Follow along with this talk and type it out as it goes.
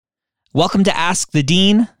Welcome to Ask the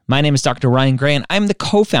Dean. My name is Dr. Ryan Gray, and I'm the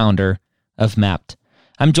co-founder of MAPT.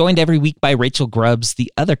 I'm joined every week by Rachel Grubbs,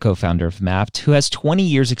 the other co-founder of MAPT, who has 20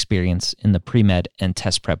 years experience in the pre-med and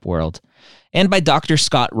test prep world, and by Dr.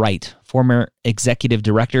 Scott Wright, former executive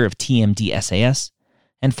director of TMD SAS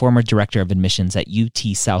and former director of admissions at UT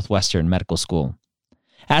Southwestern Medical School.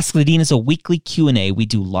 Ask the Dean is a weekly Q&A we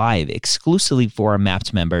do live exclusively for our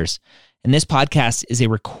MAPT members, and this podcast is a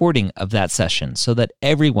recording of that session so that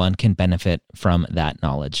everyone can benefit from that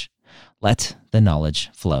knowledge. Let the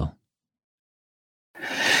knowledge flow.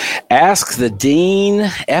 Ask the Dean,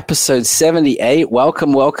 episode 78.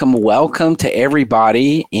 Welcome to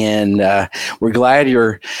everybody. And we're glad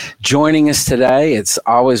you're joining us today. It's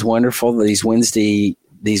always wonderful. These Wednesday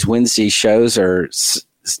shows are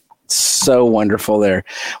so wonderful. They're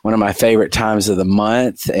one of my favorite times of the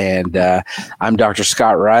month. And I'm Dr.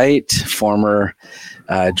 Scott Wright, former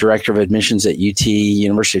director of admissions at UT,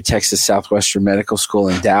 University of Texas Southwestern Medical School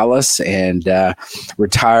in Dallas, and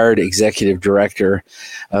retired executive director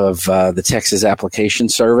of the Texas Application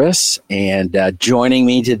Service. And joining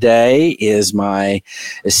me today is my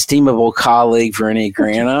estimable colleague, Verenia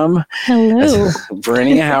Granum. Hello.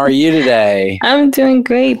 Verenia, how are you today? I'm doing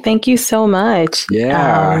great. Thank you so much.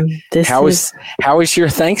 Yeah. How was your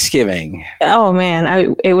Thanksgiving? Oh,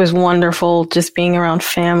 man. It was wonderful just being around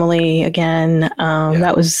family again.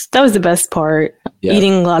 That was the best part. Yep.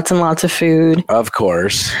 Eating lots and lots of food. Of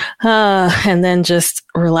course. And then just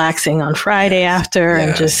relaxing on Friday after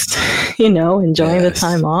and just, enjoying the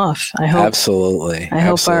time off. I hope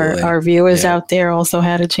our viewers out there also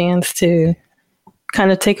had a chance to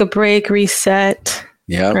kind of take a break, reset.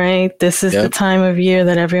 Yeah. Right. This is the time of year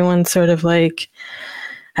that everyone's sort of like,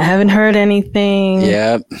 I haven't heard anything.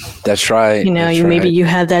 Yeah, that's right. Maybe you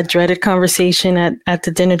had that dreaded conversation at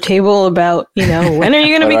the dinner table about, when are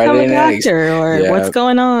you going to become a doctor or what's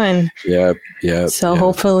going on? Yeah. So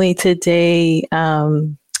hopefully today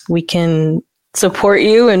we can support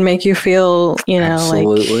you and make you feel,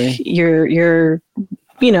 Absolutely. like you're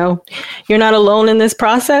not alone in this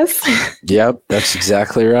process. Yep, that's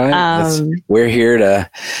exactly right. We're here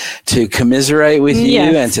to commiserate with you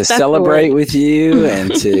and to celebrate with you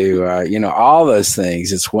and to, all those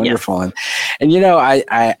things. It's wonderful. Yes. And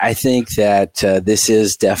I think that this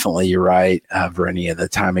is definitely, you're right, Verenia, the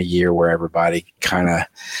time of year where everybody kind of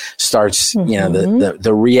starts,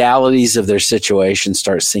 the realities of their situation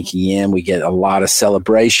start sinking in. We get a lot of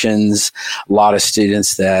celebrations, a lot of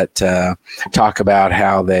students that talk about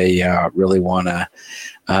how they really want to,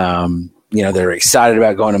 they're excited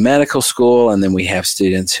about going to medical school. And then we have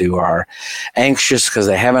students who are anxious because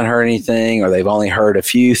they haven't heard anything or they've only heard a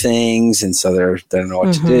few things. And so they don't know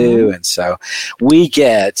what to do. And so we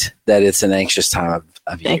get that it's an anxious time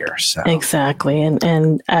of year. So. Exactly.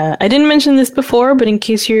 And I didn't mention this before, but in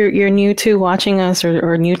case you're new to watching us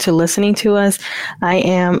or new to listening to us, I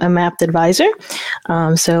am a MAPT advisor.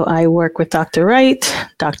 So I work with Dr. Wright,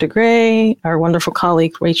 Dr. Gray, our wonderful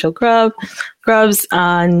colleague, Rachel Grubbs,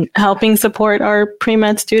 on helping support our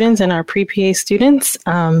pre-med students and our pre-PA students.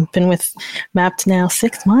 Been with MAPT now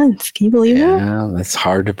 6 months. Can you believe that? Yeah, that's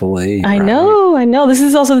hard to believe. I know. This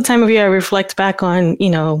is also the time of year I reflect back on,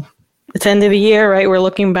 it's the end of the year, right? We're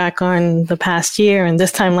looking back on the past year, and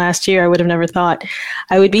this time last year, I would have never thought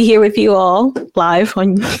I would be here with you all live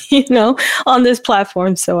on, on this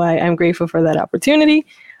platform. So I'm grateful for that opportunity.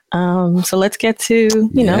 So let's get to,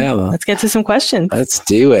 let's get to some questions. Let's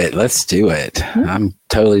do it. Mm-hmm. I'm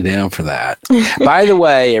totally down for that. By the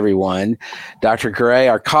way, everyone, Dr. Gray,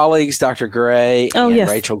 our colleagues, Dr. Gray and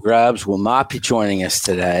Rachel Grubbs will not be joining us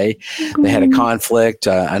today. They had a conflict,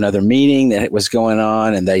 another meeting that was going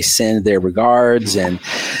on, and they send their regards and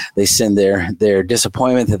they send their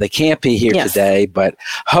disappointment that they can't be here today, but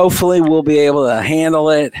hopefully we'll be able to handle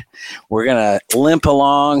it. We're going to limp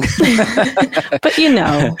along. But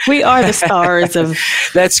we are the stars of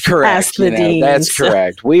That's correct. Ask the Deans. That's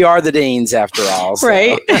correct. We are the deans after all. So. Right.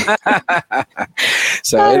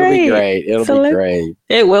 So it'll be great. It'll be great.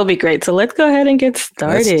 It will be great. So let's go ahead and get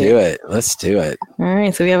started. Let's do it. All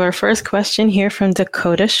right. So we have our first question here from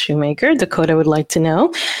Dakota Shoemaker. Dakota would like to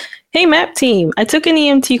know, hey, MAPT team, I took an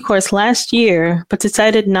EMT course last year, but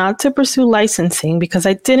decided not to pursue licensing because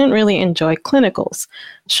I didn't really enjoy clinicals.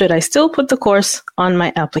 Should I still put the course on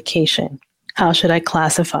my application? How should I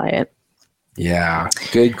classify it? Yeah,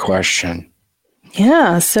 good question.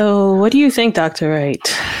 Yeah. So what do you think, Dr.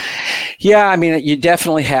 Wright? Yeah, I mean, you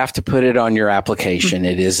definitely have to put it on your application.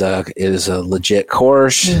 It is a legit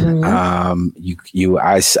course. I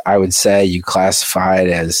would say you classify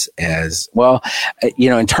it as well.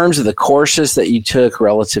 In terms of the courses that you took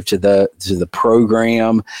relative to the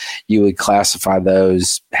program, you would classify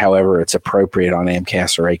those however it's appropriate on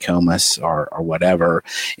AMCAS or AACOMAS or whatever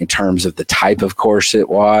in terms of the type of course it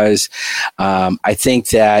was. I think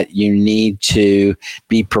that you need to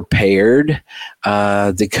be prepared,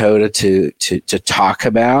 Dakota, to talk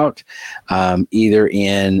about either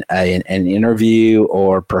in an interview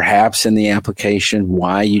or perhaps in the application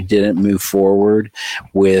why you didn't move forward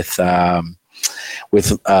with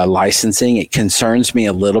licensing. It concerns me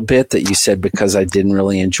a little bit that you said because I didn't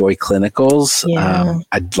really enjoy clinicals. Yeah.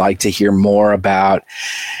 I'd like to hear more about,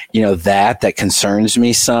 that concerns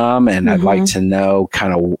me some. And I'd like to know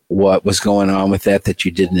kind of what was going on with that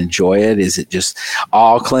you didn't enjoy it. Is it just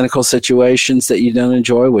all clinical situations that you don't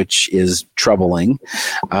enjoy, which is troubling?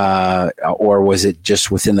 Or was it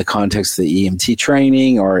just within the context of the EMT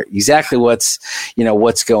training, or exactly what's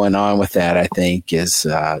going on with that? I think is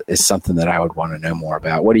something that I would want to know more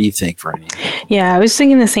about. What do you think, Franny? Yeah, I was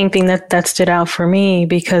thinking the same thing that stood out for me,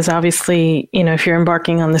 because obviously, if you're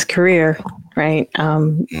embarking on this career, right,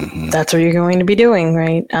 that's what you're going to be doing,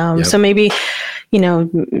 right? Yep. So maybe,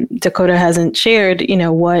 Dakota hasn't shared,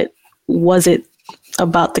 what was it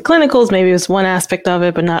about the clinicals? Maybe it was one aspect of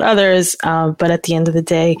it, but not others. But at the end of the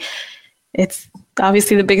day, it's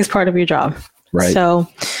obviously the biggest part of your job. Right. So,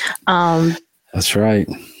 that's right.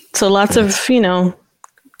 So lots of,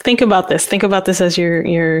 think about this as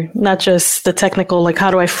you're not just the technical, like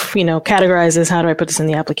how do I, categorize this? How do I put this in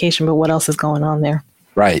the application? But what else is going on there?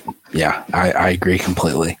 Right. Yeah, I agree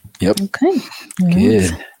completely. Yep. Okay.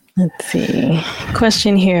 Good. Right. Let's see.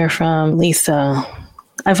 Question here from Lisa.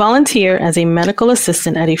 I volunteer as a medical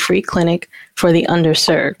assistant at a free clinic for the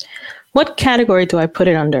underserved. What category do I put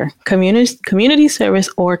it under? Community service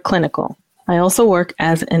or clinical? I also work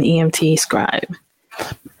as an EMT scribe.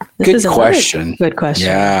 Good question. Good question.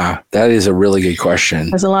 Yeah, that is a really good question.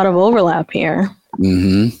 There's a lot of overlap here.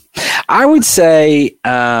 I would say,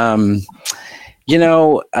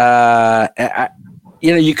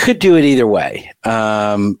 you could do it either way.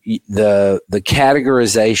 The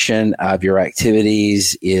categorization of your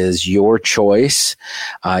activities is your choice.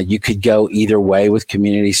 You could go either way with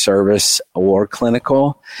community service or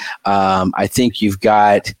clinical. I think you've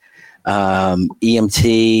got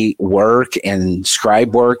EMT work and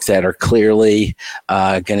scribe work that are clearly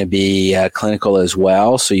going to be clinical as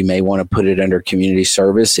well. So you may want to put it under community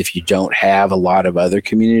service if you don't have a lot of other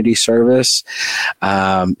community service.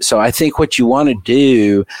 So I think what you want to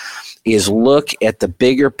do is look at the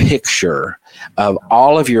bigger picture of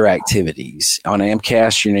all of your activities. On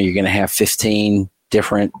AMCAS, you're going to have 15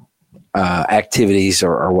 different activities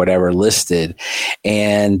or whatever listed,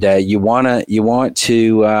 and you want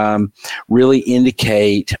to really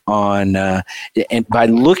indicate on and by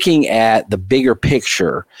looking at the bigger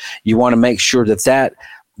picture, you want to make sure that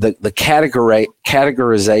the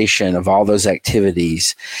categorization of all those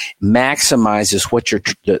activities maximizes what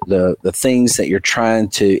the things that you're trying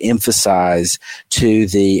to emphasize to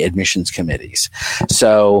the admissions committees.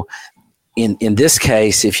 So in this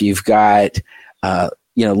case, if you've got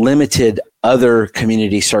limited other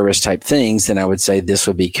community service type things, then I would say this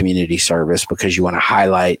would be community service because you want to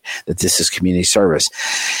highlight that this is community service.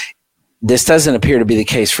 This doesn't appear to be the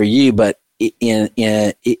case for you, but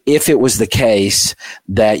if it was the case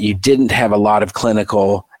that you didn't have a lot of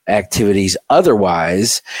clinical activities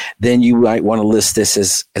otherwise, then you might want to list this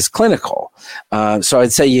as clinical. So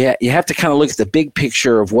I'd say you have to kind of look at the big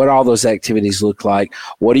picture of what all those activities look like.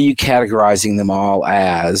 What are you categorizing them all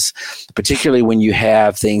as, particularly when you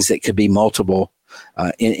have things that could be multiple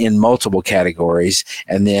in multiple categories,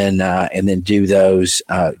 and then do those,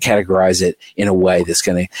 categorize it in a way that's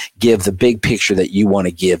going to give the big picture that you want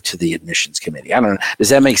to give to the admissions committee. I don't know. Does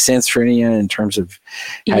that make sense for you in terms of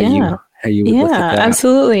how you would look at that?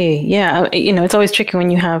 Absolutely. Yeah. It's always tricky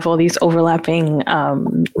when you have all these overlapping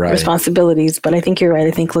responsibilities, but I think you're right.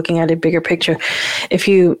 I think looking at a bigger picture, if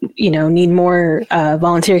you need more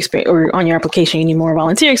volunteer experience, or on your application you need more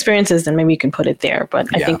volunteer experiences, then maybe you can put it there. But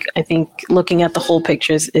I think looking at the whole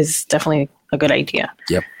picture is definitely a good idea.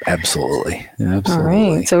 Yep, absolutely. All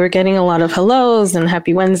right. So we're getting a lot of hellos and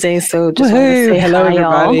happy Wednesday. So just want to say hello,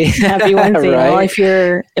 everybody. Y'all. Happy Wednesday. Right.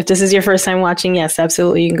 Y'all. If this is your first time watching, yes,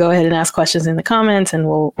 absolutely. You can go ahead and ask questions in the comments, and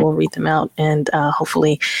we'll read them out and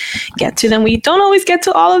hopefully get to them. We don't always get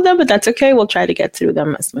to all of them, but that's okay. We'll try to get through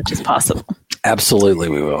them as much as possible. Absolutely,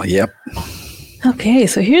 we will. Yep. Okay.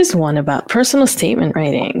 So here's one about personal statement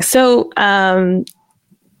writing. So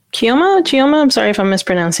Chioma, I'm sorry if I'm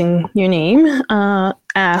mispronouncing your name,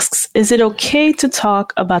 asks, is it okay to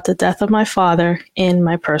talk about the death of my father in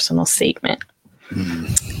my personal statement?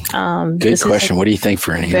 Good question. What do you think,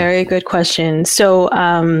 Verenia? Very good question. So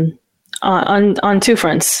on two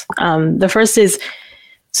fronts. The first is,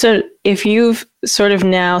 so if you've sort of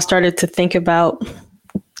now started to think about,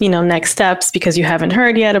 next steps because you haven't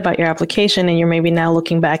heard yet about your application and you're maybe now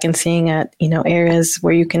looking back and seeing at, areas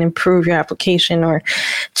where you can improve your application or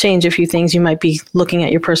change a few things, you might be looking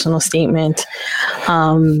at your personal statement.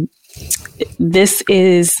 This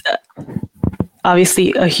is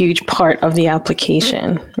obviously a huge part of the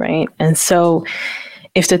application, right? And so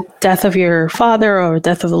if the death of your father or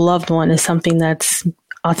death of a loved one is something that's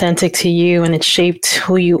authentic to you and it shaped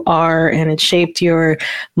who you are and it shaped your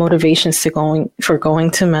motivations for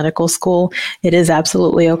going to medical school, it is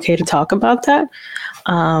absolutely okay to talk about that.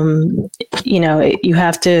 You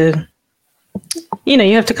have to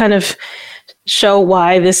kind of show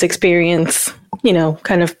why this experience,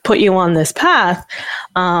 kind of put you on this path.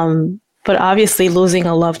 But obviously losing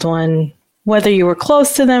a loved one, whether you were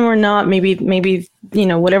close to them or not, maybe,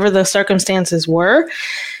 whatever the circumstances were,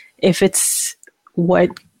 if it's what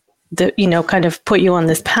kind of put you on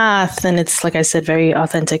this path, then it's, like I said, very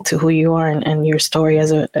authentic to who you are and your story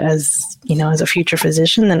as a future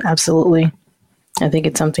physician, then absolutely. I think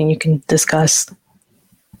it's something you can discuss.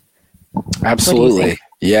 Absolutely.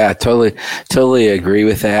 Yeah, totally agree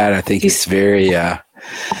with that. I think it's very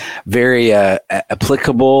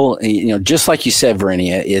applicable. Just like you said,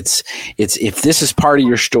 Verenia, it's if this is part of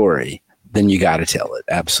your story, then you got to tell it.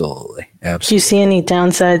 Absolutely. Do you see any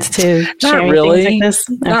downsides to sharing things like this?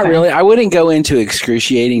 Okay. Not really. I wouldn't go into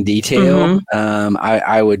excruciating detail. Mm-hmm.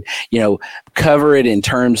 I would, cover it in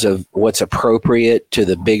terms of what's appropriate to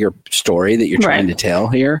the bigger story that you're trying to tell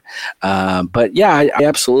here. But yeah,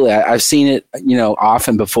 absolutely. I've seen it,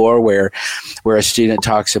 often before where a student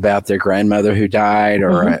talks about their grandmother who died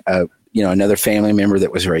or another family member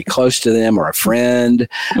that was very close to them or a friend,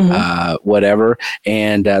 whatever.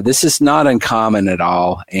 And this is not uncommon at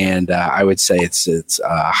all. And I would say it's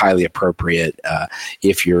highly appropriate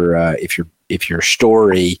if your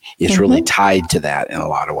story is really tied to that in a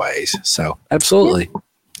lot of ways. So absolutely.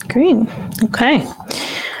 Great. Okay.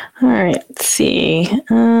 All right. Let's see.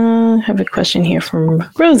 I have a question here from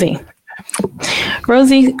Rosie.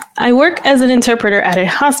 Rosie, I work as an interpreter at a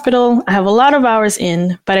hospital. I have a lot of hours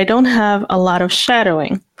in, but I don't have a lot of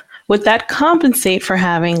shadowing. Would that compensate for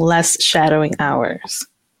having less shadowing hours?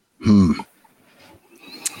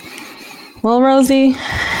 Well, Rosie,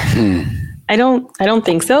 I don't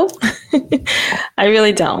think so. I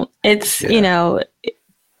really don't. It's,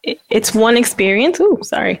 it's one experience. Ooh,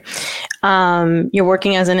 sorry. You're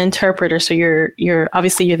working as an interpreter. So you're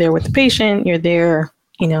obviously you're there with the patient. You're there,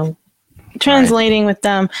 translating with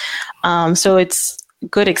them. So it's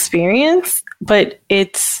good experience, but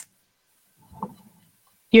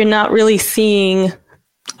you're not really seeing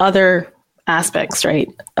other aspects,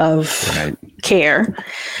 of care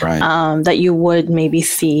that you would maybe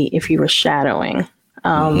see if you were shadowing.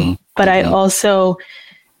 But I also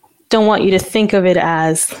don't want you to think of it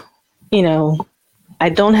as, I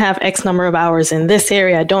don't have X number of hours in this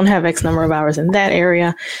area. I don't have X number of hours in that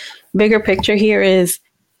area. Bigger picture here is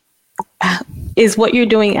what you're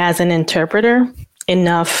doing as an interpreter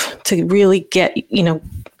enough to really get you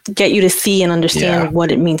to see and understand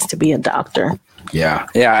what it means to be a doctor? Yeah,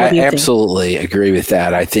 I absolutely agree with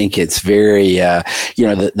that. I think it's very,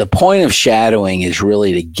 the point of shadowing is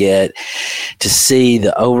really to get to see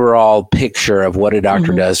the overall picture of what a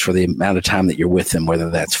doctor does for the amount of time that you're with them, whether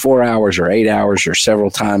that's 4 hours or 8 hours or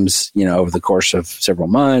several times, over the course of several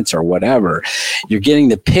months or whatever. You're getting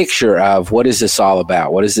the picture of what is this all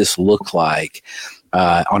about? What does this look like?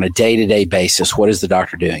 On a day-to-day basis, what is the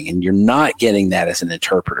doctor doing? And you're not getting that as an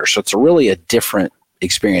interpreter. So it's really a different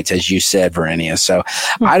experience, as you said, Verenia. So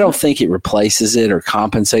I don't think it replaces it or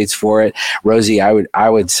compensates for it. Rosie, I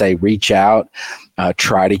would say reach out,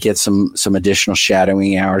 try to get some additional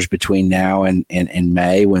shadowing hours between now and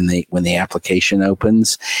May when the application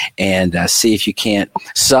opens, and see if you can't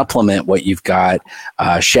supplement what you've got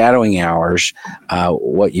shadowing hours,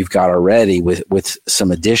 what you've got already with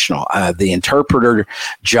some additional. The interpreter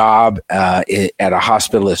job at a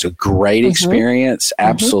hospital is a great experience.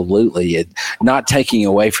 Absolutely. Not taking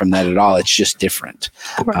away from that at all. It's just different.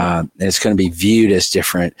 It's going to be viewed as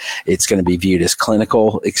different. It's going to be viewed as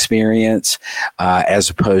clinical experience, as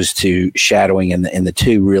opposed to shadowing, and the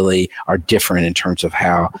two really are different in terms of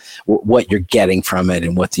what you're getting from it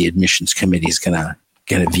and what the admissions committee is going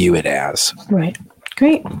to view it as. Right.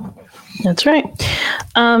 Great. That's right.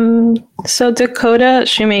 So Dakota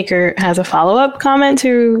Shoemaker has a follow-up comment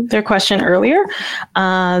to their question earlier.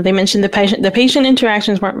 They mentioned the patient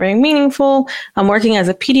interactions weren't very meaningful. I'm working as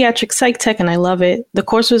a pediatric psych tech and I love it. The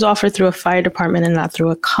course was offered through a fire department and not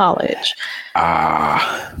through a college.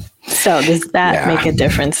 So does that make a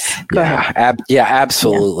difference? Go ahead.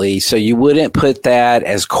 Absolutely. So you wouldn't put that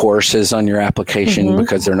as courses on your application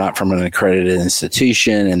because they're not from an accredited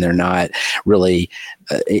institution and they're not really,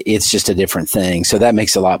 it's just a different thing. So that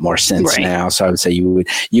makes a lot more sense now. So I would say you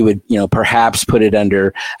would, perhaps put it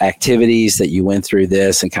under activities that you went through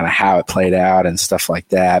this and kind of how it played out and stuff like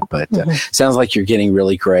that. But sounds like you're getting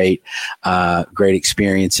really great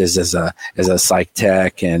experiences as a psych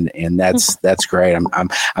tech. And that's great.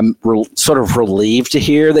 I'm sort of relieved to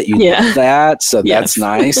hear that you did that. So that's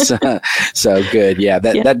nice. So good. Yeah,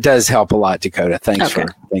 that does help a lot, Dakota. Thanks for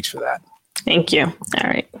that. Thank you. All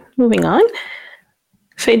right, moving on.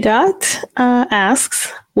 Faydat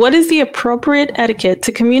asks, what is the appropriate etiquette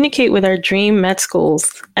to communicate with our dream med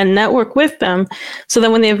schools and network with them so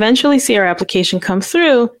that when they eventually see our application come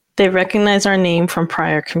through, they recognize our name from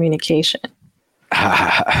prior communication?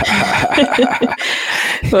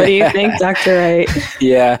 What do you think, Dr. Wright?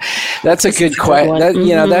 Yeah, that's a good question.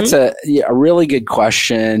 That's a really good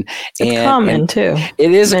question. It's common too.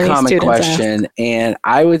 It is a common question. And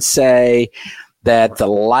I would say that the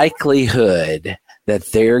likelihood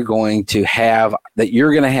that you're going to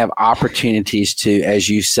have opportunities to, as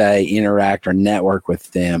you say, interact or network with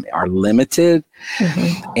them are limited.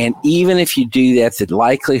 And even if you do that, the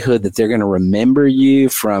likelihood that they're going to remember you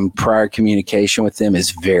from prior communication with them is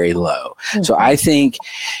very low. So I think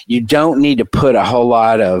you don't need to put a whole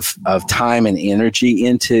lot of time and energy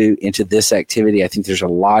into this activity. I think there's a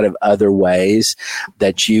lot of other ways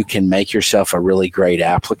that you can make yourself a really great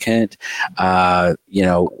applicant, other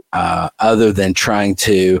than trying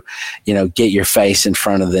to, get your face in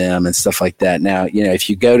front of them and stuff like that. Now, if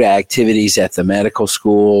you go to activities at the medical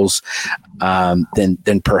schools,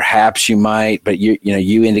 then perhaps you might, but you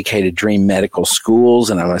indicated dream medical schools,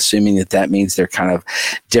 and I'm assuming that means they're kind of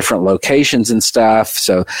different locations and stuff.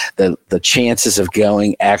 So the chances of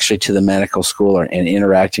going actually to the medical school and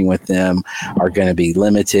interacting with them are going to be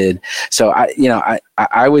limited. So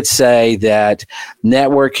I would say that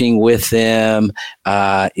networking with them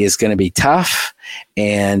is going to be tough.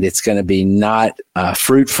 And it's going to be not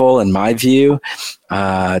fruitful, in my view,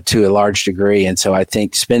 to a large degree. And so I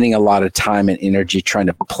think spending a lot of time and energy trying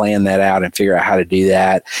to plan that out and figure out how to do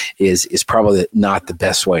that is probably not the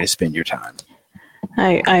best way to spend your time.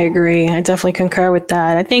 I agree. I definitely concur with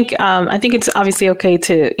that. I think it's obviously okay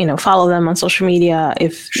to, follow them on social media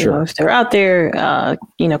if they're out there,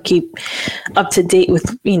 keep up to date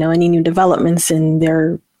with, any new developments in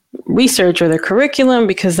their research or their curriculum,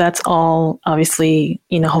 because that's all obviously,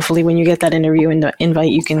 hopefully when you get that interview and the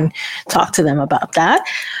invite, you can talk to them about that.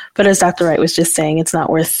 But as Dr. Wright was just saying, it's not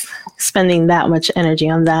worth spending that much energy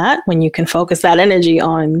on that when you can focus that energy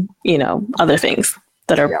on, other things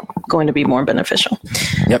that are going to be more beneficial.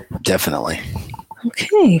 Yep, definitely.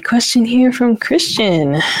 Okay, question here from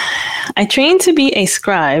Christian. I trained to be a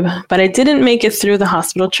scribe, but I didn't make it through the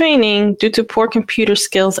hospital training due to poor computer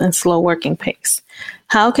skills and slow working pace.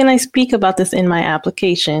 How can I speak about this in my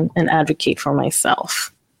application and advocate for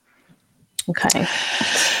myself? Okay.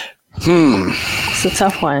 It's a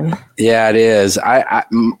tough one. Yeah, it is.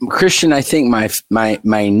 Christian, I think my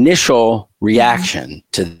initial reaction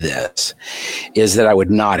to this is that I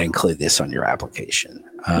would not include this on your application.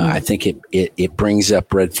 I think it brings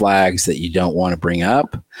up red flags that you don't want to bring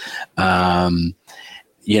up.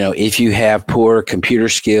 If you have poor computer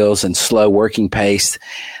skills and slow working pace,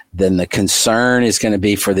 then the concern is going to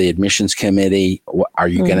be for the admissions committee.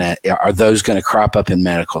 Are those going to crop up in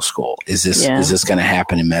medical school? Is this going to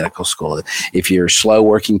happen in medical school? If you're slow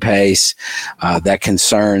working pace, that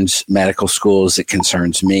concerns medical schools. It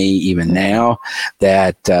concerns me even now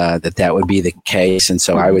that would be the case. And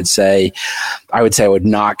so I would say I would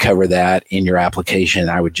not cover that in your application.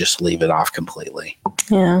 I would just leave it off completely.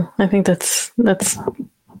 Yeah, I think that's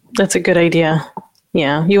a good idea.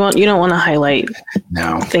 Yeah, you don't want to highlight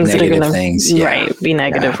things that are going to be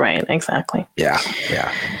negative, right? Exactly. Yeah.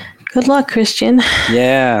 Good luck, Christian.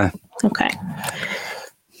 Yeah. Okay.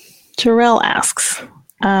 Jarrell asks,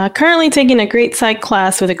 currently taking a great psych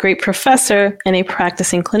class with a great professor and a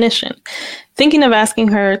practicing clinician. Thinking of asking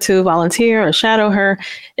her to volunteer or shadow her.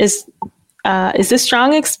 Is this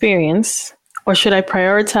strong experience, or should I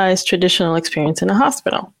prioritize traditional experience in a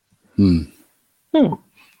hospital?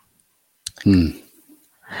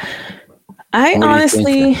 I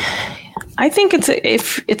honestly, I think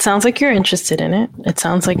if it sounds like you're interested in it. It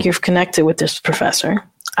sounds like you've connected with this professor.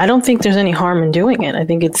 I don't think there's any harm in doing it. I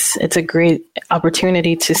think it's a great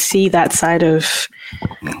opportunity to see that side of,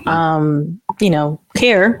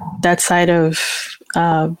 care, that side of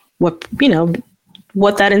what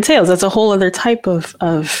that entails. That's a whole other type of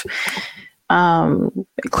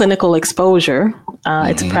clinical exposure.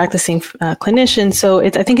 It's a practicing clinician, so I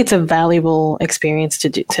think it's a valuable experience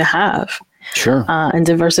to have. Sure. And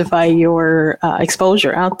diversify your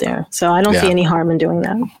exposure out there. So I don't see any harm in doing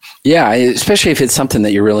that. Yeah, especially if it's something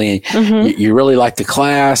that you really like the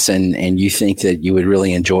class and you think that you would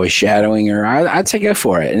really enjoy shadowing her. I'd say go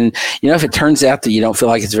for it. And if it turns out that you don't feel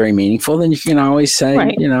like it's very meaningful, then you can always say,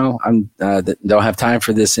 right. I'm don't have time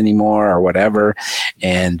for this anymore or whatever.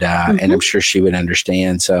 And and I'm sure she would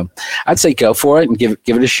understand. So I'd say go for it and give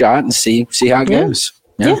it a shot and see how it goes.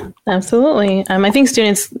 Yeah, absolutely. I think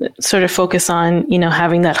students sort of focus on,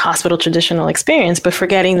 having that hospital traditional experience, but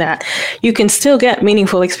forgetting that you can still get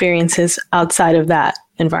meaningful experiences outside of that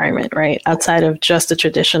environment, right? Outside of just the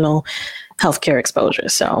traditional healthcare exposure.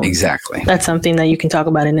 So exactly, that's something that you can talk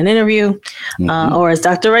about in an interview. Or as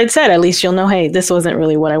Dr. Wright said, at least you'll know, hey, this wasn't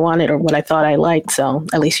really what I wanted or what I thought I liked. So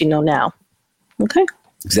at least you know now. Okay.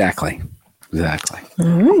 Exactly. All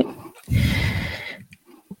right.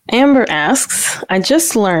 Amber asks, I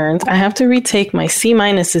just learned I have to retake my C-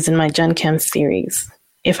 in my Gen Chem series.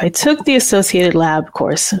 If I took the associated lab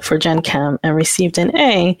course for Gen Chem and received an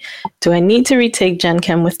A, do I need to retake Gen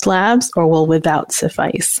Chem with labs or will without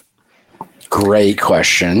suffice? Great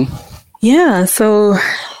question. Yeah, so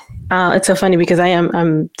it's so funny because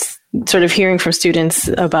I'm sort of hearing from students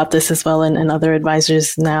about this as well and other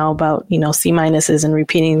advisors now about, C- and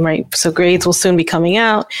repeating, right? So grades will soon be coming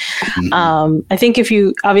out. I think if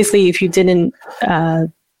you didn't,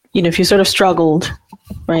 if you sort of struggled,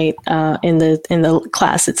 right, in the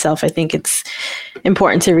class itself, I think it's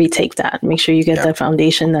important to retake that. Make sure you get that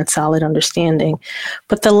foundation, that solid understanding.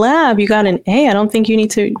 But the lab, you got an A. I don't think you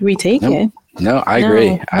need to retake it. No, I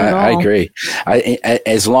agree. I agree.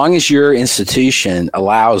 As long as your institution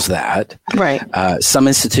allows that, right? Some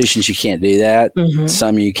institutions you can't do that.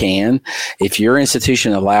 Some you can. If your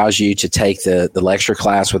institution allows you to take the lecture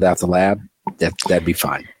class without the lab, that'd be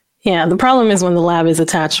fine. Yeah, the problem is when the lab is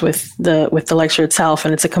attached with the lecture itself,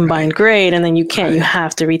 and it's a combined grade, and then you can't. You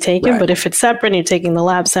have to retake it. But if it's separate, and you're taking the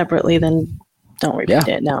lab separately, then don't repeat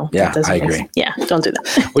it. No. Yeah, I agree. Don't do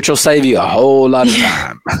that. Which will save you a whole lot of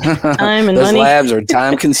time. Time and Those money. Those labs are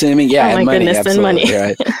time consuming. Yeah, oh and my money. Goodness, Absolutely.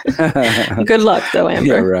 Right. Good luck, though,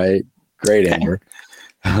 Amber. Yeah, right. Great, Amber.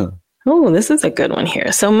 Oh, this is a good one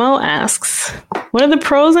here. So Mo asks, what are the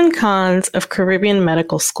pros and cons of Caribbean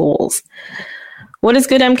medical schools? What is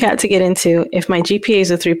good MCAT to get into if my GPA is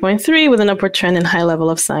a 3.3 with an upward trend in high level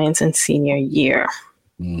of science in senior year?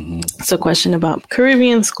 So question about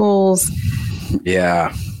Caribbean schools.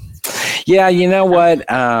 Yeah. You know what,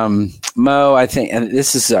 Mo, I think, and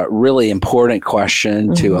this is a really important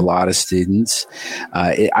question to a lot of students.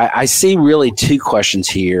 I see really two questions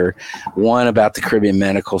here, one about the Caribbean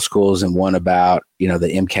medical schools and one about, the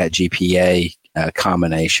MCAT GPA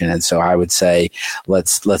combination. And so I would say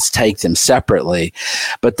let's take them separately.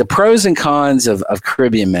 But the pros and cons of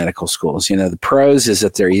Caribbean medical schools, the pros is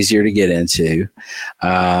that they're easier to get into.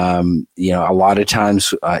 A lot of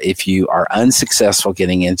times if you are unsuccessful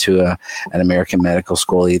getting into an American medical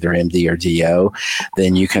school, either MD or DO,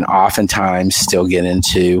 then you can oftentimes still get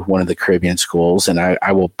into one of the Caribbean schools. And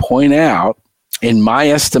I will point out, in my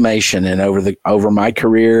estimation and over my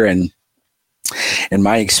career and in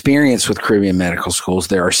my experience with Caribbean medical schools,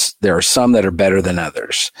 there are some that are better than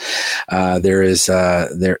others. There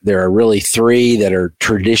are really three that are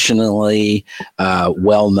traditionally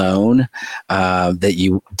well known that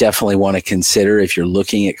you definitely want to consider if you're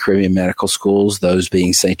looking at Caribbean medical schools. Those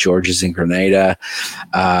being St. George's in Grenada,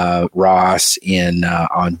 Ross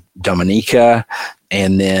on Dominica,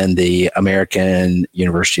 and then the American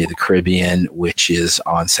University of the Caribbean, which is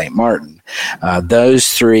on St. Martin.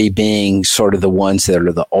 Those three being sort of the ones that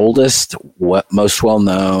are the oldest, most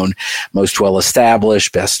well-known, most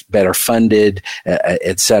well-established, better funded,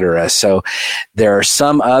 et cetera. So there are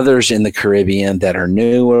some others in the Caribbean that are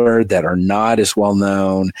newer, that are not as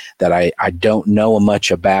well-known, that I don't know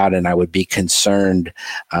much about, and I would be concerned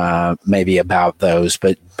maybe about those.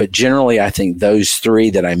 But generally, I think those three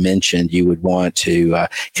that I mentioned, you would want to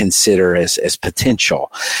consider as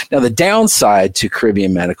potential. Now, the downside to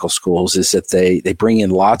Caribbean medical schools is that they bring in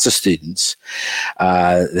lots of students.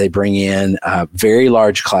 They bring in very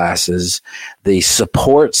large classes. The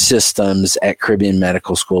support systems at Caribbean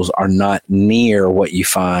medical schools are not near what you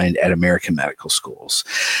find at American medical schools.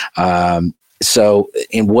 So,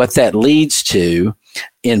 and what that leads to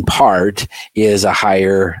in part is a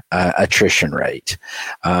higher attrition rate.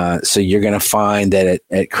 So you're going to find that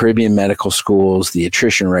at Caribbean medical schools, the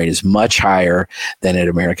attrition rate is much higher than at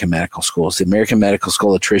American medical schools. The American medical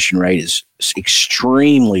school attrition rate is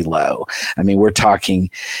extremely low. I mean, we're talking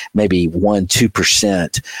maybe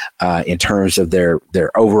 1-2% in terms of their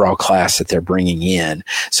overall class that they're bringing in.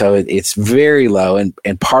 So it's very low,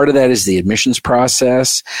 and part of that is the admissions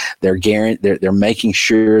process. They're making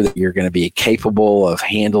sure that you're going to be capable of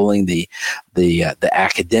handling the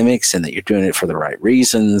academics and that you're doing it for the right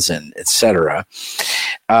reasons, and et cetera.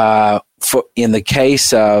 In the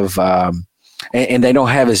case of, and they don't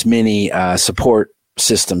have as many support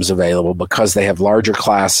systems available because they have larger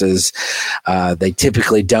classes. They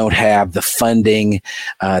typically don't have the funding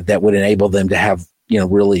that would enable them to have,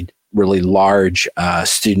 really, really large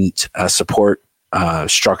student support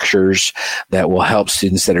structures that will help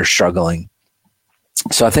students that are struggling.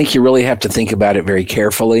 So I think you really have to think about it very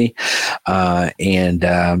carefully. Now,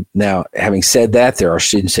 having said that, there are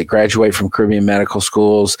students that graduate from Caribbean medical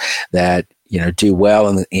schools that do well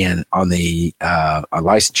on the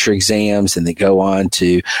licensure exams, and they go on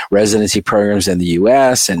to residency programs in the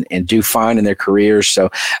U.S. and do fine in their careers. So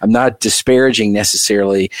I'm not disparaging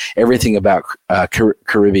necessarily everything about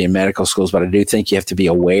Caribbean medical schools, but I do think you have to be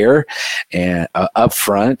aware and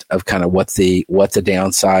upfront of kind of what the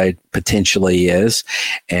downside potentially is,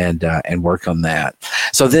 and work on that.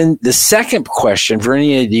 So then the second question,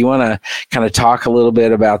 Verinia, do you want to kind of talk a little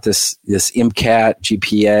bit about this MCAT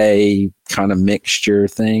GPA kind of mixture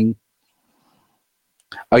thing?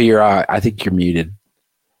 Oh, I think you're muted.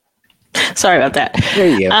 Sorry about that. There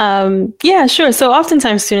you go. Yeah, sure. So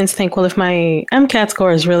oftentimes students think, well, if my MCAT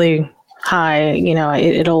score is really high,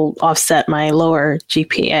 it'll offset my lower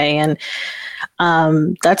GPA,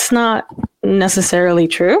 and that's not necessarily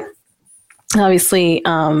true. Obviously,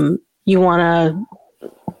 you want to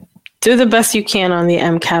do the best you can on the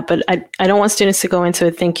MCAT, but I don't want students to go into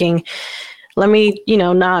it thinking, let me,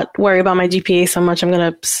 not worry about my GPA so much. I'm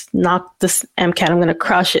going to knock this MCAT. I'm going to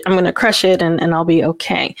crush it. and I'll be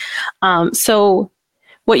okay. So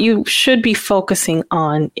what you should be focusing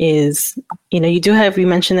on is, you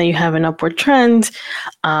mentioned that you have an upward trend.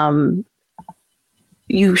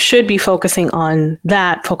 You should be focusing on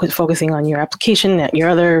that, focusing on your application, your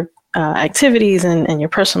other activities and your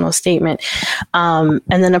personal statement, and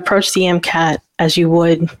then approach the MCAT as you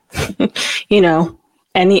would,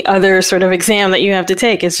 any other sort of exam that you have to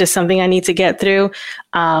take. It's just something I need to get through,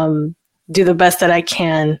 do the best that I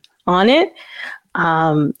can on it.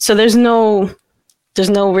 So there's no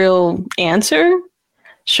real answer.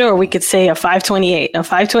 Sure, we could say a 528. A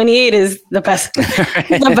 528 is the best,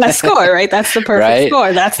 the best score, right? That's the perfect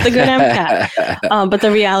score. That's the good MCAT. But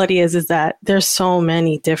the reality is that there's so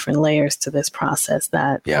many different layers to this process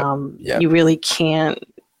that you really can't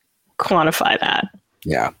quantify that.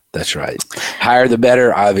 Yeah, that's right. Higher the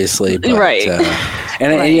better, obviously. But, right.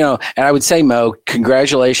 And I would say, Mo,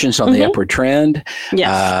 congratulations on the upward trend.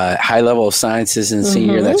 Yes. High level of sciences in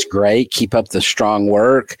senior. That's great. Keep up the strong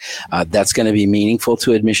work. That's going to be meaningful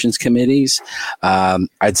to admissions committees.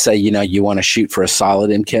 I'd say, you want to shoot for a solid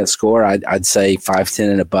MCAT score. I'd say 510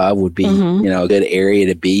 and above would be, a good area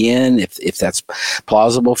to be in if that's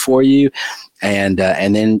plausible for you. And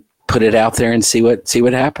then put it out there and see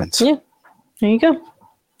what happens. Yeah. There you go.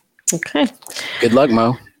 Okay. Good luck,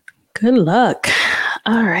 Mo. Good luck.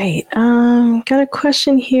 All right. Got a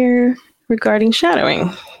question here regarding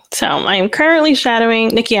shadowing. So I am currently shadowing,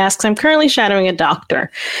 Nikki asks, I'm currently shadowing a doctor.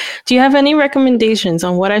 Do you have any recommendations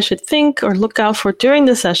on what I should think or look out for during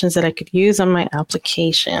the sessions that I could use on my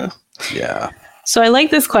application? Yeah. So I like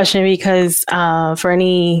this question because for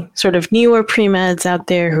any sort of newer pre-meds out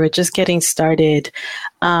there who are just getting started,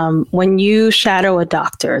 when you shadow a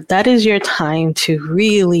doctor, that is your time to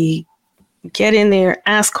really get in there,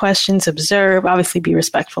 ask questions, observe, obviously be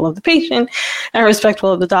respectful of the patient and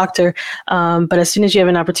respectful of the doctor. But as soon as you have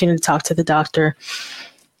an opportunity to talk to the doctor,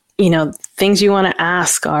 things you want to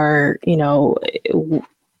ask are,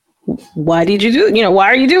 why did you do, why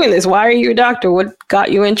are you doing this? Why are you a doctor? What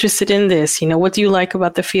got you interested in this? What do you like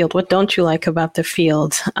about the field? What don't you like about the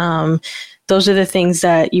field? Those are the things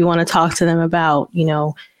that you want to talk to them about.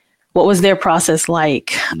 What was their process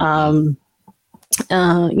like?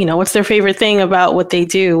 What's their favorite thing about what they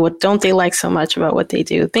do? What don't they like so much about what they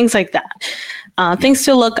do? Things like that. Things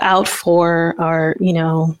to look out for are,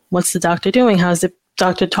 what's the doctor doing? How's the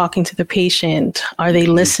doctor talking to the patient? Are they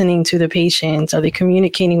listening to the patient? Are they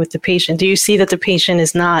communicating with the patient? Do you see that the patient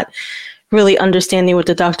is not really understanding what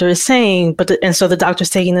the doctor is saying, and so the doctor's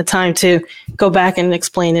taking the time to go back and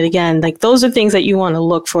explain it again? Like, those are things that you want to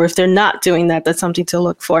look for. If they're not doing that, that's something to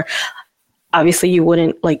look for. obviously you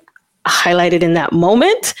wouldn't like highlight it in that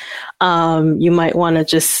moment. You might want to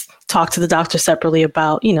just talk to the doctor separately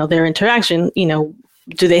about, their interaction,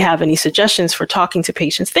 do they have any suggestions for talking to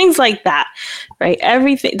patients, things like that, right?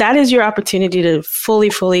 Everything that is your opportunity to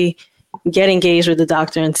fully get engaged with the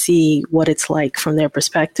doctor and see what it's like from their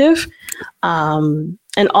perspective. And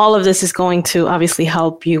all of this is going to obviously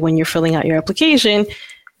help you when you're filling out your application,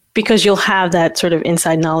 because you'll have that sort of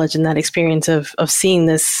inside knowledge and that experience of seeing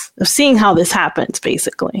how this happens,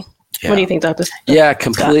 basically. Yeah. What do you think, Dr. Yeah,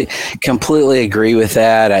 completely agree with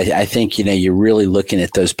that. I think, you're really looking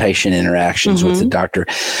at those patient interactions with the doctor.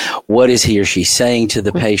 What is he or she saying to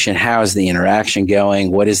the patient? How is the interaction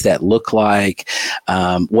going? What does that look like?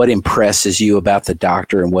 What impresses you about the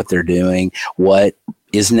doctor and what they're doing? What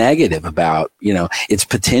is negative about, it's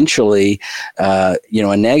potentially, a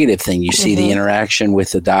negative thing. You see the interaction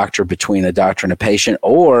with the doctor, between a doctor and a patient,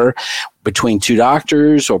 or between two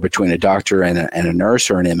doctors, or between a doctor and a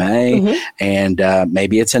nurse or an MA, and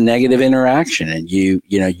maybe it's a negative interaction, and you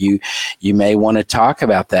may want to talk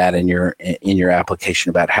about that in your application,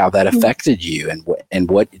 about how that affected you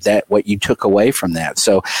and what you took away from that.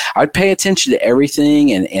 So I'd pay attention to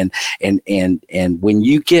everything, and when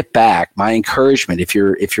you get back, my encouragement, if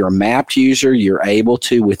you're a Mappd user, you're able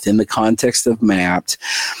to, within the context of Mappd,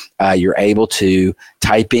 you're able to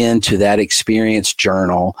type into that experience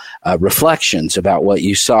journal reflections about what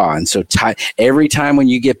you saw. And so every time when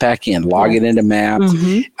you get back in, log it into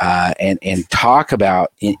Mappd and talk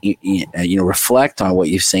about, reflect on what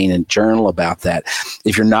you've seen and journal about that.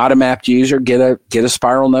 If you're not a Mappd user, get a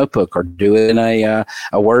spiral notebook, or do it in a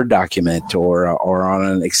Word document or on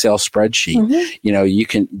an Excel spreadsheet. You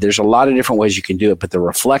can, there's a lot of different ways you can do it, but the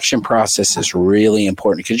reflection process is really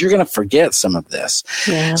important, because you're going to forget some of this.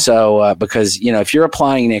 Yeah. So, because, if you're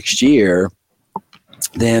applying next year,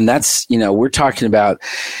 then that's, we're talking about,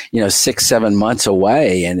 6-7 months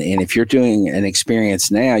away. And if you're doing an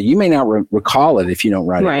experience now, you may not recall it if you don't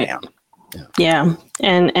write it down. Yeah.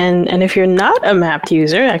 And if you're not a Mappd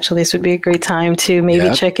user, actually, this would be a great time to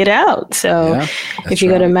maybe check it out. So if you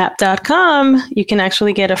go to mappd.com, you can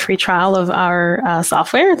actually get a free trial of our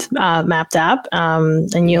software, it's Mappd app,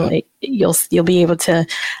 and you'll be able to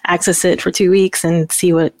access it for 2 weeks and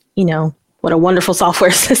see what a wonderful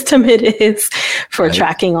software system it is for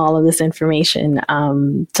tracking all of this information.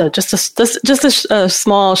 So just a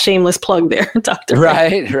small shameless plug there, Dr.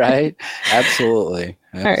 Right. Absolutely.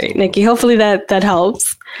 All right, Nikki, hopefully that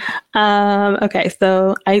helps. Okay,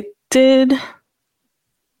 so I did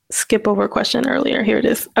skip over a question earlier. Here it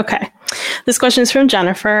is. Okay. This question is from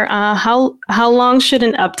Jennifer. How long should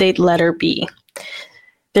an update letter be?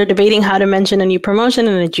 They're debating how to mention a new promotion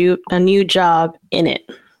and a new job in it.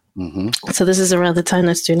 So this is around the time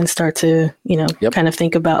that students start to, kind of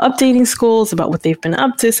think about updating schools, about what they've been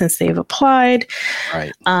up to since they've applied.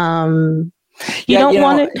 Right. You don't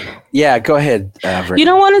want it. Yeah, go ahead. You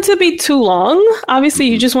don't want it to be too long. Obviously,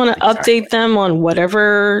 you just want to update them on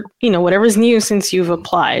whatever's new since you've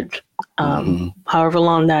applied. However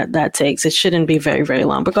long that takes. It shouldn't be very, very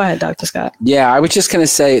long. But go ahead, Dr. Scott. Yeah, I was just going to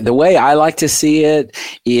say, the way I like to see it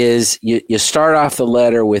is you start off the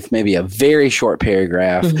letter with maybe a very short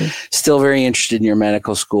paragraph. Still very interested in your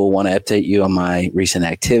medical school. Want to update you on my recent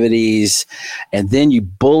activities. And then you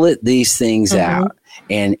bullet these things out.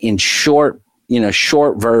 And in short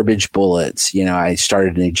verbiage bullets, I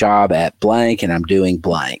started a new job at blank and I'm doing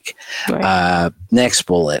blank. Right. Next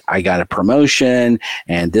bullet, I got a promotion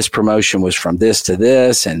and this promotion was from this to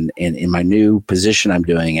this. And in my new position, I'm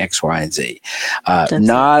doing X, Y, and Z.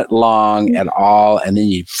 Not long at all. And then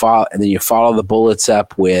you follow the bullets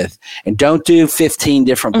up with, and don't do 15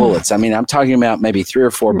 different bullets. I mean, I'm talking about maybe 3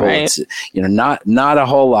 or 4 bullets, not a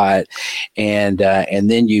whole lot. And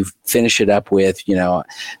then you finish it up with,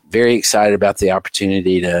 very excited about the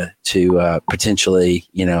opportunity to potentially,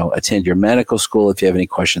 attend your medical school. If you have any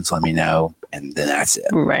questions, let me know. And then that's it.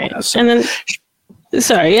 Right. And then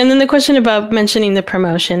the question about mentioning the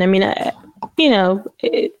promotion. I mean,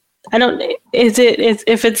 if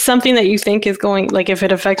it's something that you think is going, like if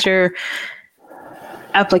it affects your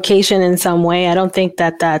application in some way, I don't think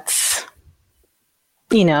that's,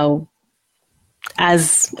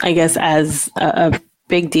 as a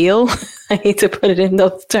big deal. I hate to put it in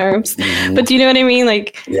those terms, but do you know what I mean?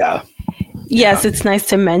 Like, yes, it's nice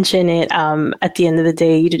to mention it. At the end of the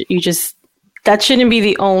day, you just, that shouldn't be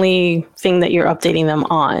the only thing that you're updating them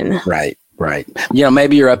on. Right.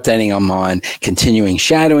 Maybe you're updating them on continuing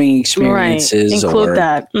shadowing experiences, Include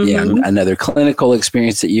that. Another clinical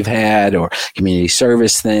experience that you've had, or community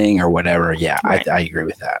service thing, or whatever. Yeah, right. I agree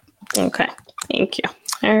with that. Okay. Thank you.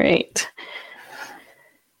 All right.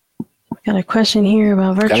 Got a question here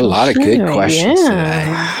about virtual shadowing. Got a lot of good questions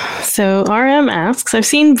today. So RM asks, I've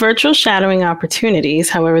seen virtual shadowing opportunities.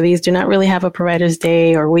 However, these do not really have a provider's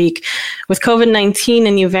day or week. With COVID-19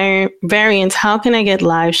 and new variants, how can I get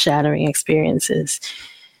live shadowing experiences?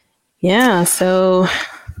 Yeah, so,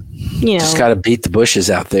 just got to beat the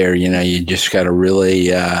bushes out there. You just got to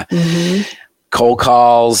really cold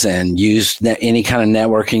calls and use any kind of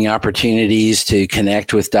networking opportunities to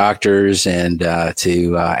connect with doctors and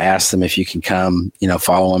to ask them if you can come,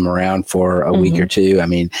 follow them around for a week or two. I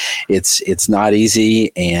mean, it's not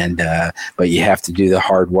easy, and but you have to do the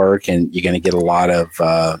hard work, and you're going to get a lot of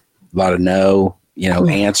no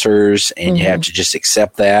answers, and you have to just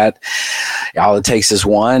accept that. All it takes is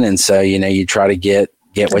one, and so you try to get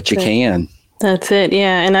what you can. That's it.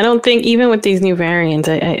 Yeah. And I don't think even with these new variants,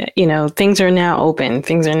 things are now open.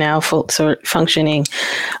 Things are now functioning.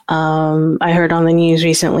 I heard on the news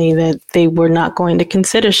recently that they were not going to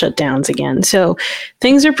consider shutdowns again. So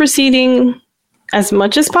things are proceeding as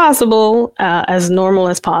much as possible, as normal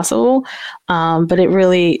as possible. But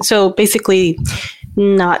so basically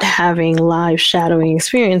not having live shadowing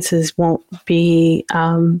experiences won't be,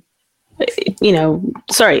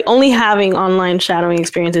 only having online shadowing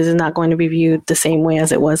experiences is not going to be viewed the same way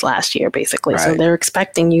as it was last year, basically. Right. So they're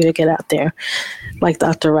expecting you to get out there, like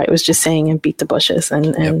Dr. Wright was just saying, and beat the bushes.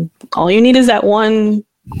 And all you need is that one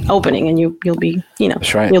opening, and you'll be,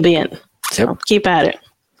 That's right. You'll be in. So keep at it.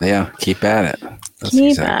 Yeah, keep at it. That's keep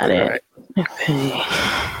exactly at it. Right. Okay.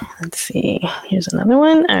 Let's see. Here's another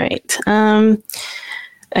one. All right.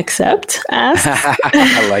 Accept, ask.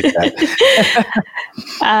 I like that.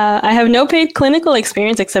 I have no paid clinical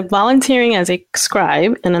experience except volunteering as a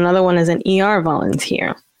scribe and another one as an ER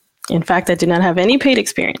volunteer. In fact, I do not have any paid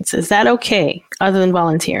experience. Is that okay other than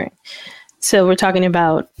volunteering? So we're talking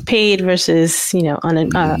about paid versus,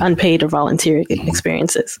 unpaid or volunteer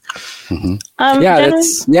experiences. Mm-hmm.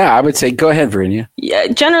 I would say go ahead, Verinia. Yeah,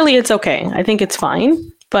 generally it's okay. I think it's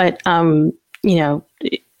fine, but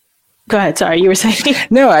go ahead. Sorry, you were saying.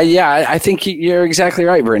 No, I think you're exactly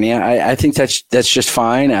right, Verinia. I think that's just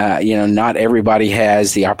fine. Not everybody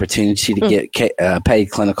has the opportunity to get paid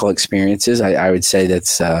clinical experiences. I would say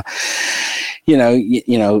that's,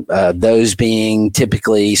 those being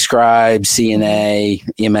typically scribe, CNA,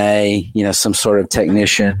 MA, some sort of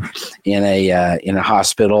technician in a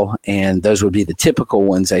hospital, and those would be the typical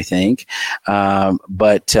ones, I think.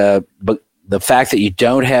 But the fact that you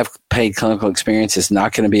don't have paid clinical experience is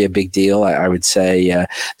not going to be a big deal. I would say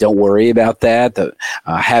don't worry about that.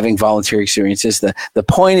 Having volunteer experiences, the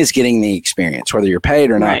point is getting the experience, whether you're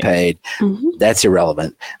paid or not paid. Mm-hmm. That's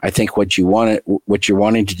irrelevant. I think what you're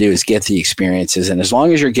wanting to do is get the experiences, and as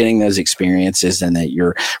long as you're getting those experiences and that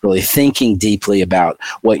you're really thinking deeply about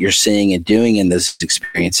what you're seeing and doing in those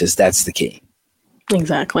experiences, that's the key.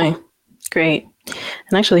 Exactly. Great.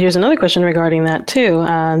 And actually, here's another question regarding that, too.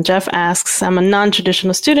 Jeff asks, I'm a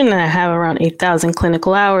non-traditional student and I have around 8,000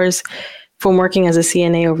 clinical hours from working as a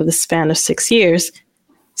CNA over the span of 6 years.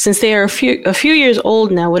 Since they are a few years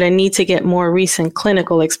old now, would I need to get more recent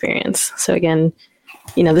clinical experience? So again,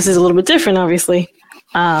 this is a little bit different, obviously.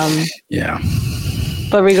 Yeah.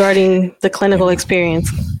 But regarding the clinical experience.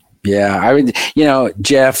 Yeah, I would,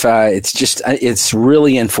 Jeff, it's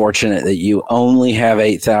really unfortunate that you only have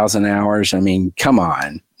 8,000 hours. I mean, come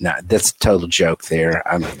on. No, that's a total joke there.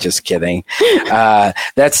 I'm just kidding.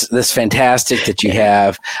 That's fantastic that you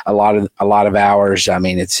have a lot of hours. I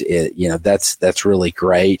mean, that's really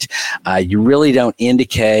great. You really don't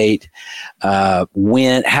indicate how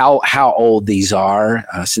old these are,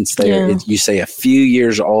 since you say a few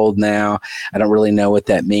years old now. I don't really know what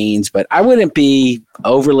that means, but I wouldn't be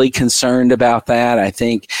overly concerned about that. I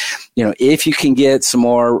think, if you can get some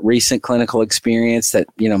more recent clinical experience that,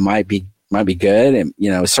 might be good, and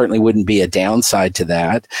certainly wouldn't be a downside to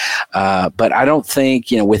that. But I don't think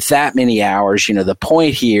with that many hours, the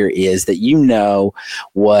point here is that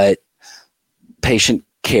what patient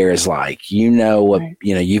care is like. What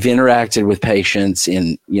you've interacted with patients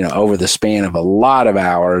in over the span of a lot of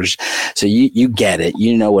hours, so you get it.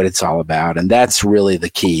 You know what it's all about, and that's really the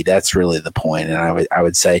key. That's really the point. And I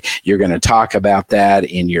would say you're going to talk about that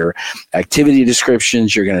in your activity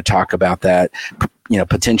descriptions. You're going to talk about that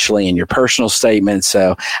potentially in your personal statement.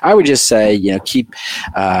 So I would just say, keep,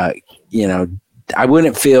 I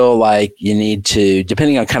wouldn't feel like you need to,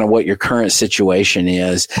 depending on kind of what your current situation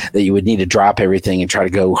is, that you would need to drop everything and try to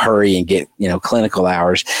go hurry and get, clinical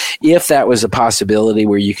hours. If that was a possibility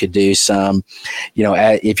where you could do some,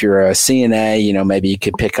 if you're a CNA, maybe you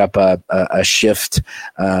could pick up a shift,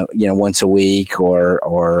 once a week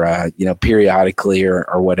or periodically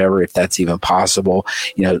or whatever, if that's even possible,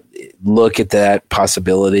 look at that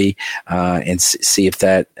possibility and see if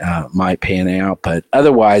that might pan out. But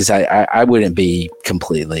otherwise, I wouldn't be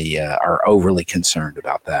completely or overly concerned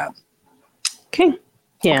about that. Okay.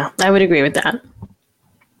 Yeah, I would agree with that.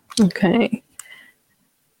 Okay.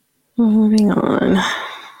 Moving on.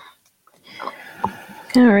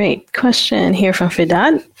 All right. Question here from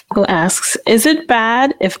Fidat, who asks, is it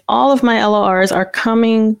bad if all of my LORs are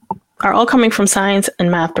all coming from science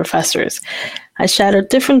and math professors? I shadowed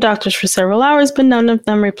different doctors for several hours, but none of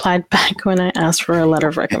them replied back when I asked for a letter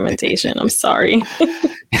of recommendation. I'm sorry.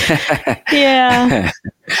 Yeah.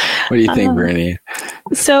 What do you think, Brittany?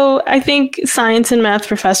 So I think science and math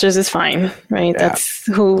professors is fine, right? Yeah. That's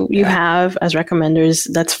who you have as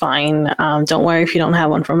recommenders. That's fine. Don't worry if you don't have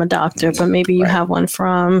one from a doctor, but maybe you have one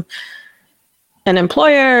from an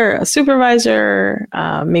employer, a supervisor,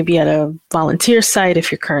 maybe at a volunteer site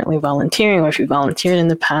if you're currently volunteering or if you volunteered in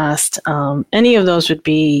the past. Any of those would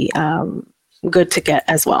be good to get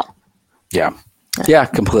as well. Yeah. Yeah,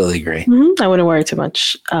 completely agree. Mm-hmm. I wouldn't worry too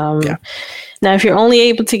much. Now, if you're only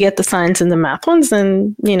able to get the science and the math ones,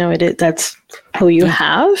 then, that's who you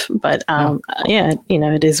have. But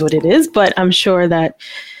it is what it is. But I'm sure that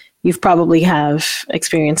you probably have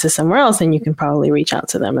experiences somewhere else and you can probably reach out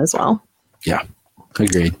to them as well. Yeah,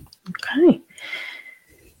 agreed. Okay.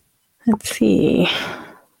 Let's see.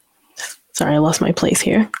 Sorry, I lost my place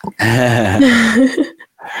here. There's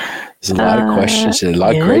a lot of questions, a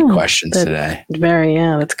lot of great questions today.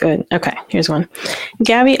 That's good. Okay, here's one.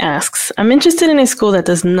 Gabby asks, I'm interested in a school that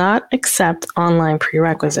does not accept online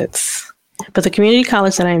prerequisites, but the community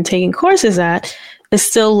college that I am taking courses at is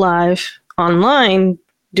still live online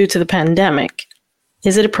due to the pandemic.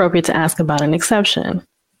 Is it appropriate to ask about an exception?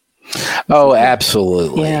 Oh,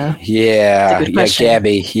 absolutely. Yeah,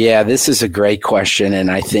 Gabby. Yeah, this is a great question.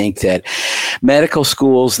 And I think that medical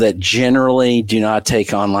schools that generally do not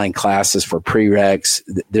take online classes for prereqs,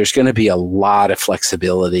 there's going to be a lot of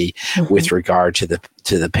flexibility with regard to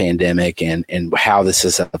the pandemic and how this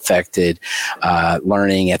has affected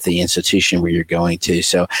learning at the institution where you're going to.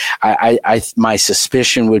 So my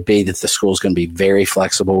suspicion would be that the school is going to be very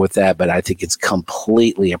flexible with that, but I think it's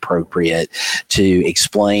completely appropriate to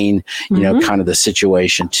explain, kind of the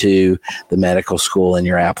situation to the medical school in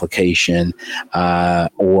your application,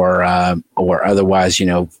 or otherwise,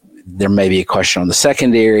 there may be a question on the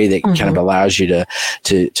secondary that kind of allows you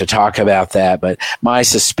to talk about that. But my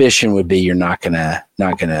suspicion would be you're not gonna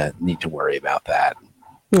need to worry about that.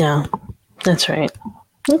 No, that's right.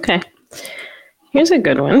 Okay. Here's a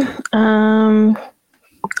good one.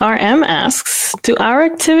 RM asks, do our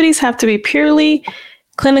activities have to be purely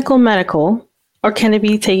clinical medical, or can it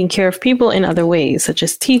be taking care of people in other ways, such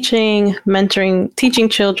as teaching, mentoring, teaching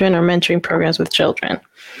children, or mentoring programs with children?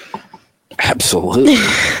 Absolutely.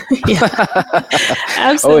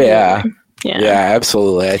 Absolutely. Oh, yeah. Yeah,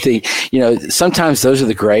 absolutely. I think, sometimes those are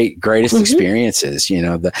the greatest experiences.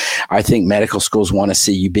 I think medical schools want to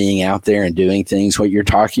see you being out there and doing things. What you're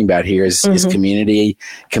talking about here is community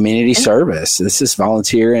service. This is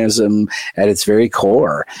volunteerism at its very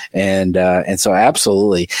core. And so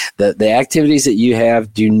absolutely the activities that you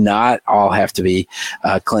have do not all have to be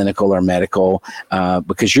clinical or medical,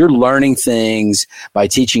 because you're learning things by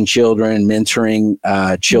teaching children, mentoring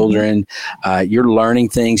children. You're learning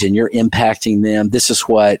things and you're impacting them. This is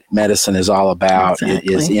what medicine is all about,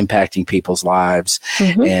 is impacting people's lives.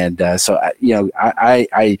 And so,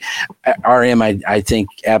 RM, I think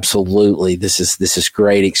absolutely this is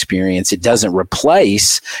great experience. It doesn't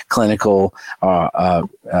replace clinical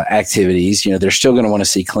activities. They're still going to want to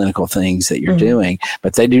see clinical things that you're doing,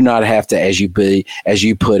 but they do not have to, as you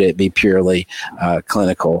put it, be purely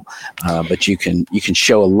clinical. But you can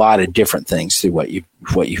show a lot of different things through what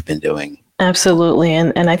you've been doing. Absolutely.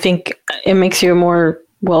 And I think it makes you a more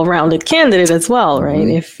well-rounded candidate as well, right?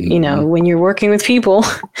 If, when you're working with people,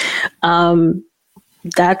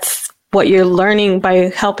 that's what you're learning by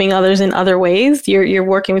helping others in other ways. You're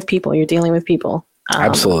working with people, you're dealing with people.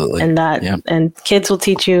 Absolutely. And kids will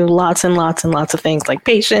teach you lots and lots and lots of things like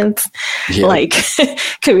patience, like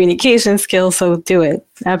communication skills. So do it.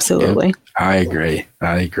 Absolutely. Yeah, I agree.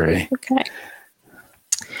 Okay.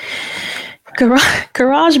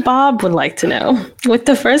 Garage Bob would like to know, with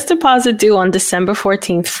the first deposit due on December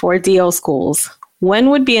 14th for DO schools, when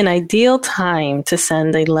would be an ideal time to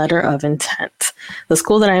send a letter of intent? The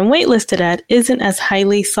school that I'm waitlisted at isn't as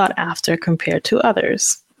highly sought after compared to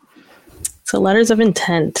others. So letters of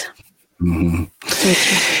intent. Mm-hmm.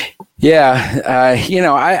 Yeah.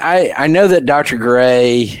 I know that Dr.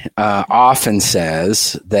 Gray often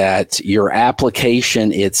says that your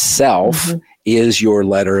application itself is your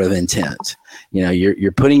letter of intent.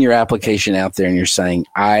 You're putting your application out there and you're saying,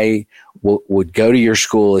 I would go to your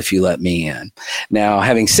school if you let me in. Now,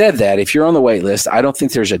 having said that, if you're on the wait list, I don't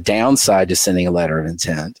think there's a downside to sending a letter of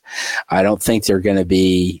intent. I don't think they're going to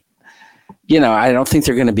be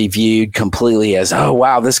viewed completely as, oh,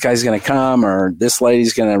 wow, this guy's going to come or this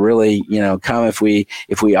lady's going to really, come if we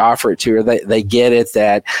offer it to her. They get it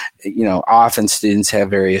that, often students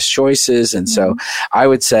have various choices. And so I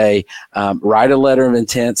would say, write a letter of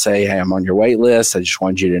intent, say, hey, I'm on your wait list. I just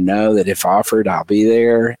want you to know that if offered, I'll be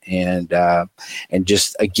there. And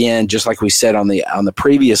just like we said on the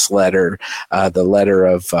previous letter, the letter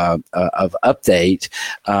of update,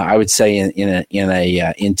 I would say in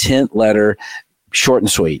a intent letter, short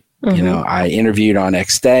and sweet. I interviewed on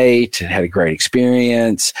X date, had a great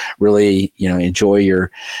experience, really,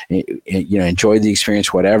 enjoyed the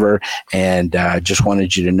experience, whatever. And just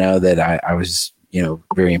wanted you to know that I was,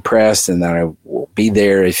 very impressed and that I will be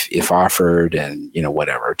there if offered and,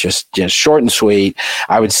 whatever, just short and sweet.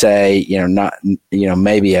 I would say,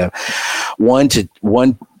 maybe a one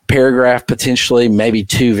paragraph, potentially, maybe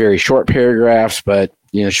two very short paragraphs, but,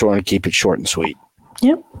 just want to keep it short and sweet.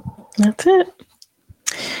 Yep. That's it.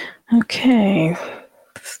 Okay.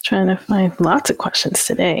 Just trying to find lots of questions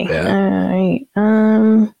today. Yeah. All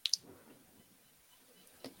right.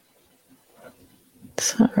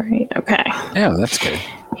 Sorry. Okay. Yeah, that's good.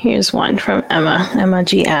 Here's one from Emma. Emma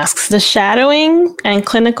G asks, does shadowing and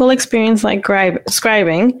clinical experience like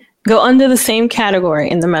scribing go under the same category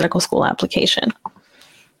in the medical school application?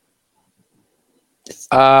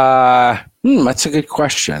 That's a good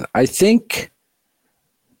question. I think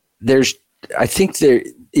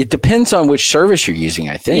it depends on which service you're using,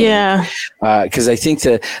 I think. Yeah. Because I think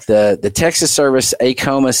the Texas service,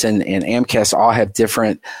 AACOMAS and AMCAS all have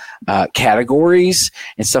different categories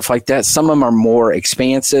and stuff like that. Some of them are more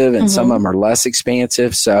expansive and some of them are less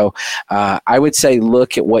expansive. So I would say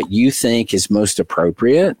look at what you think is most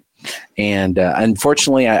appropriate. And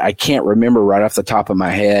unfortunately, I can't remember right off the top of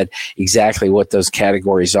my head exactly what those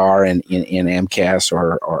categories are in AMCAS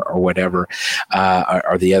or whatever,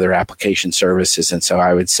 or the other application services. And so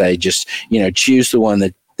I would say just, choose the one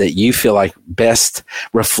that you feel like best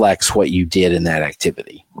reflects what you did in that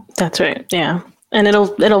activity. That's right. Yeah. And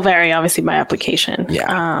it'll vary obviously by application.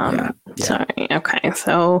 Yeah. Sorry. Okay.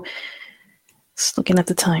 So just looking at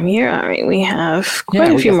the time here. All right. We have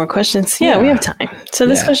quite a few more questions. Yeah, we have time. So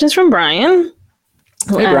this question is from Brian.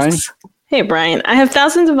 Hey, Brian. I have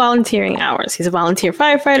thousands of volunteering hours. He's a volunteer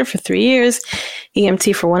firefighter for 3 years,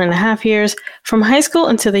 EMT for 1.5 years, from high school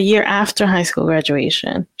until the year after high school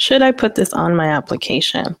graduation. Should I put this on my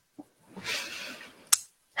application?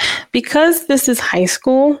 Because this is high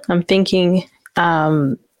school, I'm thinking,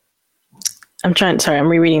 I'm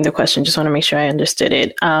rereading the question. Just want to make sure I understood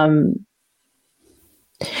it.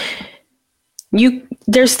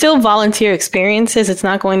 There's still volunteer experiences. It's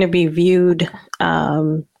not going to be viewed,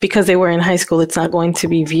 because they were in high school, it's not going to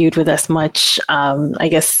be viewed with as much, I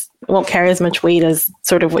guess, won't carry as much weight as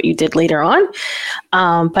sort of what you did later on.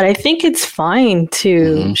 But I think it's fine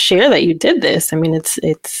to share that you did this. I mean, it's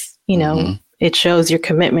it shows your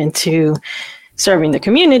commitment to serving the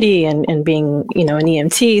community and being, an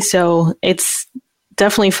EMT. So it's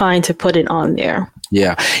definitely fine to put it on there.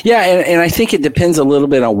 Yeah. And I think it depends a little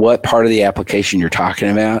bit on what part of the application you're talking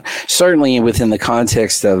about. Certainly within the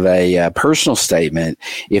context of a personal statement,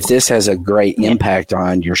 if this has a great impact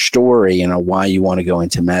on your story and on why you want to go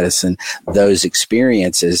into medicine, those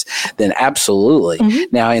experiences, then absolutely.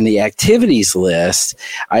 Now, in the activities list,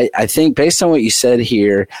 I think based on what you said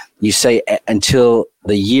here, you say until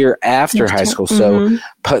the year after high school. So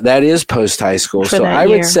that is post high school. So I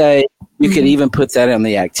would say you could even put that on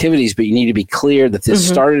the activities, but you need to be clear that this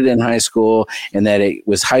started in high school and that it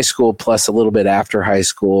was high school plus a little bit after high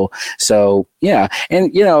school. So, yeah.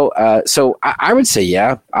 And, so I would say,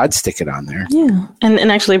 I'd stick it on there. Yeah.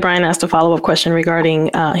 And actually, Brian asked a follow-up question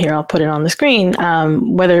regarding, here, I'll put it on the screen,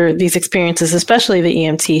 whether these experiences, especially the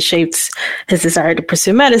EMT, shaped his desire to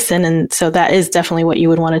pursue medicine. And so that is definitely what you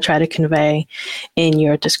would want to try to convey in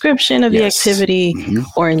your description of the activity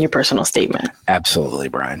or in your personal statement. Absolutely,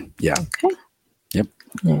 Brian. Yeah. Okay. Yep.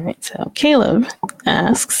 All right. So Caleb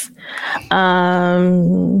asks,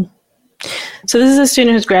 so this is a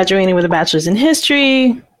student who's graduating with a bachelor's in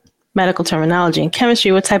history, medical terminology and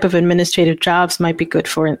chemistry, what type of administrative jobs might be good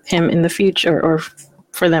for him in the future or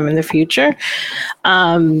for them in the future.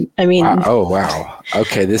 I mean, oh, wow.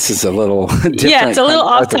 Okay. This is a little different. Yeah, it's a little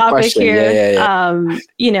off topic here. Yeah.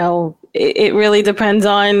 You know, it really depends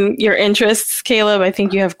on your interests, Caleb. I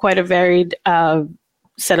think you have quite a varied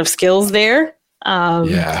set of skills there.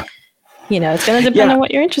 Yeah. You know, it's going to depend on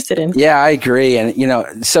what you're interested in. Yeah, I agree. And, you know,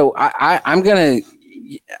 so I'm going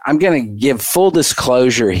to give full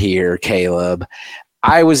disclosure here, Caleb.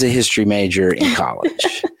 I was a history major in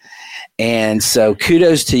college. And so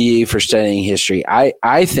kudos to you for studying history.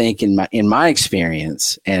 I think in my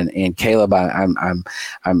experience, and Caleb, I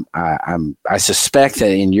suspect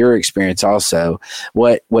that in your experience also,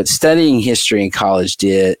 what studying history in college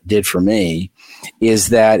did for me is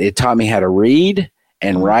that it taught me how to read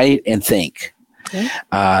and write and think. Okay.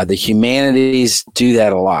 The humanities do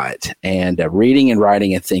that a lot, and reading and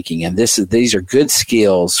writing and thinking. And these are good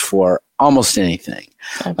skills for almost anything.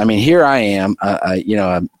 Okay. I mean, here I am,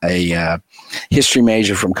 a history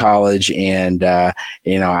major from college, and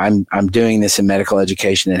I'm doing this in medical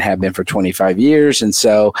education and have been for 25 years. And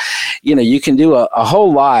so, you know, you can do a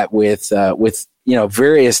whole lot with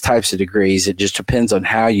various types of degrees. It just depends on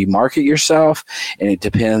how you market yourself, and it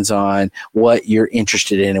depends on what you're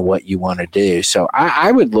interested in and what you want to do. So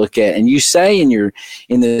I would look at, and you say in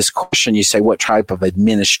this question, you say what type of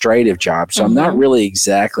administrative job. So I'm not really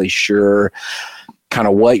exactly sure kind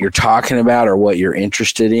of what you're talking about or what you're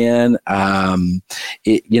interested in.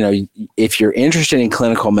 If you're interested in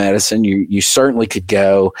clinical medicine, you certainly could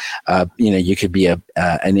go, you could be an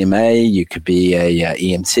MA, you could be a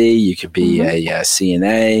EMT, you could be a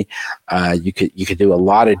CNA. You could do a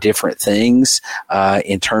lot of different things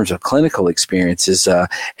in terms of clinical experiences.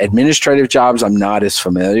 Administrative jobs I'm not as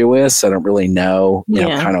familiar with, so I don't really know,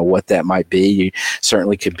 kind of what that might be. You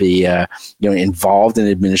certainly could be, involved in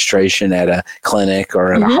administration at a clinic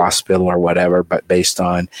or in a hospital or whatever, but based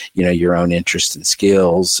on, your own interests and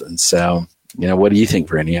skills. And so, what do you think,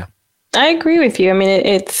 Verinia? I agree with you. I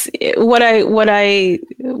mean, what I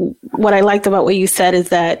liked about what you said is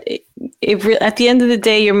that at the end of the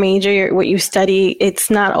day, your major, what you study,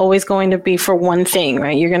 it's not always going to be for one thing,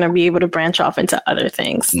 right? You're going to be able to branch off into other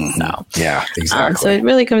things. Mm-hmm. So yeah, exactly. So it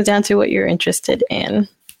really comes down to what you're interested in.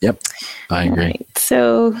 Yep, I agree. Right.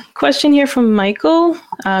 So question here from Michael,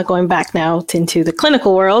 going back now into the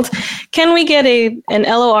clinical world. Can we get an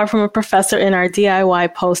LOR from a professor in our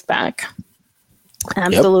DIY postbac?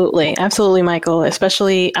 Absolutely. Yep. Absolutely, Michael,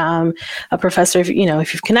 especially a professor, if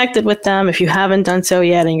you've connected with them, if you haven't done so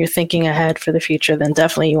yet and you're thinking ahead for the future, then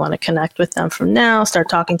definitely you want to connect with them from now, start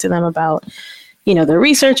talking to them about, their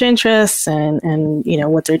research interests and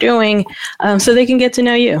what they're doing, so they can get to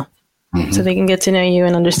know you. Mm-hmm. So they can get to know you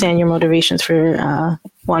and understand your motivations for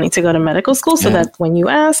wanting to go to medical school so that when you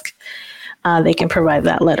ask, they can provide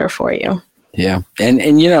that letter for you. Yeah. And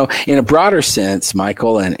in a broader sense,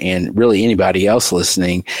 Michael, and really anybody else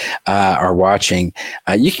listening or watching,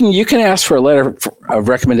 you can ask for a letter of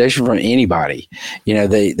recommendation from anybody.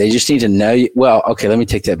 They just need to know you. Well, okay, let me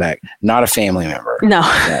take that back. Not a family member. No.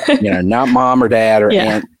 Not mom or dad or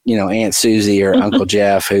aunt. Aunt Susie or Uncle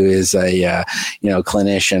Jeff, who is a,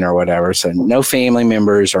 clinician or whatever. So no family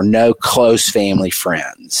members or no close family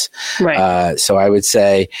friends. Right. So I would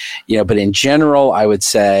say, but in general, I would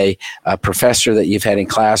say a professor that you've had in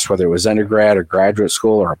class, whether it was undergrad or graduate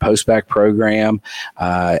school or a postbac program,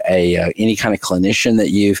 any kind of clinician that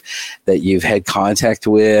you've had contact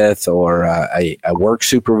with, or a work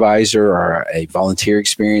supervisor or a volunteer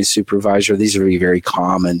experience supervisor. These are very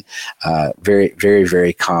common, very, very,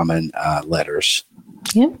 very common letters.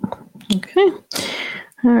 Yep. Okay.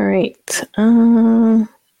 All right.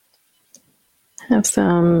 Have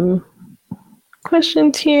some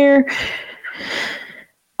questions here.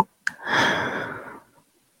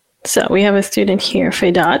 So we have a student here,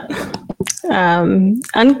 Fedot.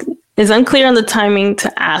 Is unclear on the timing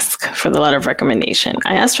to ask for the letter of recommendation.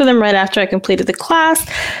 I asked for them right after I completed the class,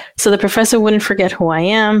 so the professor wouldn't forget who I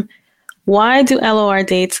am. Why do LOR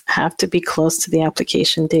dates have to be close to the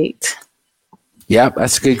application date? Yeah,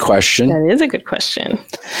 that's a good question. That is a good question.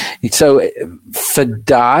 So,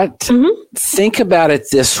 Fedot, think about it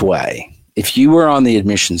this way. If you were on the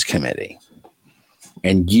admissions committee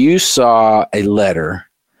and you saw a letter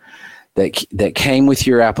that came with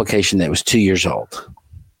your application that was 2 years old,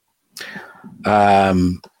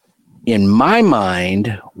 in my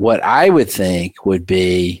mind, what I would think would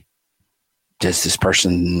be, does this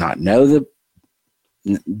person not know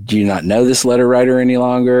do you not know this letter writer any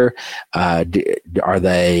longer? Are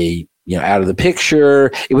they, out of the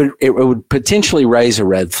picture? It would potentially raise a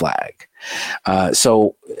red flag.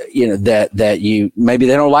 So that you, maybe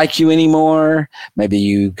they don't like you anymore. Maybe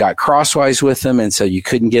you got crosswise with them, and so you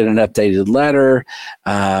couldn't get an updated letter.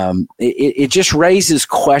 It just raises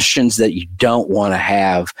questions that you don't want to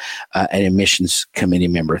have an admissions committee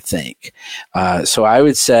member think. So I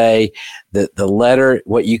would say that the letter,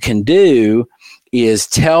 what you can do is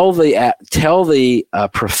tell the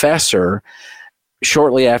professor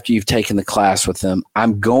shortly after you've taken the class with them,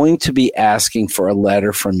 I'm going to be asking for a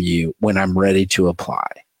letter from you when I'm ready to apply.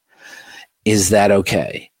 Is that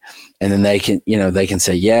okay? And then they can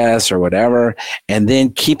say yes or whatever, and then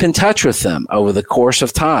keep in touch with them over the course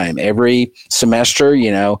of time. Every semester,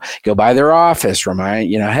 go by their office,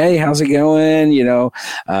 remind, hey, how's it going?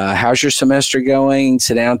 How's your semester going?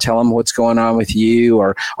 Sit down, tell them what's going on with you,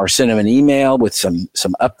 or send them an email with some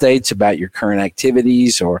updates about your current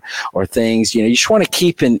activities or things. You just want to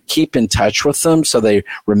keep in touch with them so they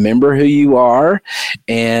remember who you are.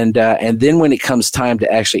 And then when it comes time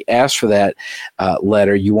to actually ask for that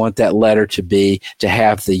letter, you want that letter to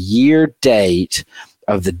have the year date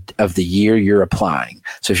of the year you're applying.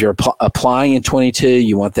 So if you're applying in 22,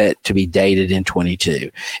 you want that to be dated in 22.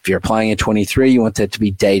 If you're applying in 23, you want that to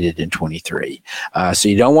be dated in 23. So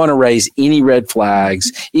you don't want to raise any red flags,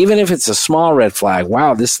 even if it's a small red flag.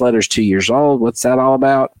 Wow, this letter's 2 years old. What's that all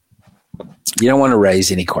about? You don't want to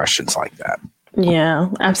raise any questions like that. Yeah,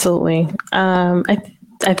 absolutely. I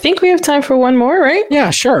think we have time for one more, right? Yeah,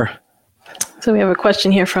 sure. So we have a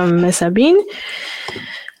question here from Ms. Sabine.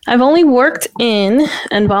 I've only worked in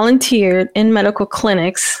and volunteered in medical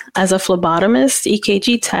clinics as a phlebotomist,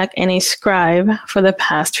 EKG tech, and a scribe for the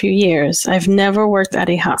past few years. I've never worked at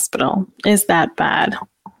a hospital. Is that bad?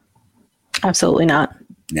 Absolutely not.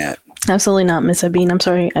 Yeah. Absolutely not, Ms. Sabine. I'm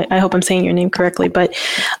sorry. I hope I'm saying your name correctly. But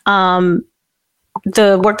the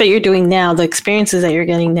work that you're doing now, the experiences that you're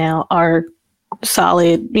getting now are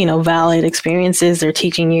solid, valid experiences. They're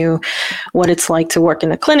teaching you what it's like to work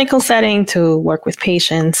in a clinical setting, to work with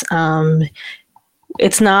patients.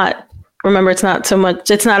 It's not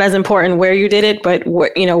as important where you did it, but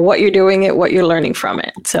what you're doing it, what you're learning from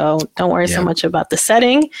it. So don't worry so much about the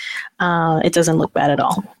setting. It doesn't look bad at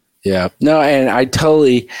all. Yeah, no, and I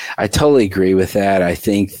totally agree with that. I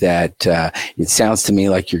think that it sounds to me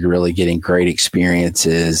like you're really getting great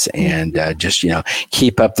experiences, and just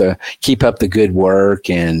keep up the good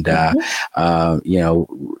work, and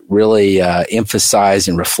really emphasize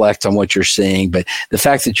and reflect on what you're seeing. But the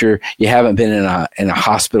fact that you haven't been in a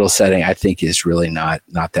hospital setting, I think, is really not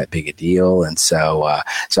that big a deal. And so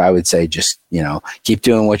I would say just keep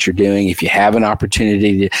doing what you're doing. If you have an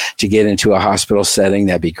opportunity to get into a hospital setting,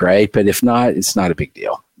 that'd be great. But if not, it's not a big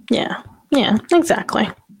deal. Yeah, exactly.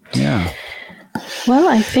 Yeah. Well,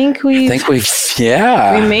 I think we've we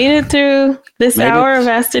made it through this hour of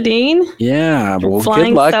Ask the Dean. Yeah. Well,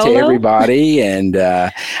 good luck to everybody, and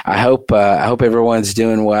I hope everyone's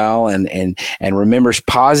doing well, and remembers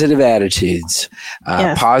positive attitudes.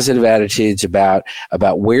 Positive attitudes about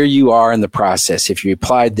where you are in the process. If you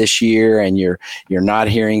applied this year and you're not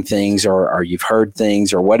hearing things, or you've heard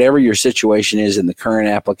things, or whatever your situation is in the current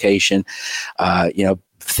application,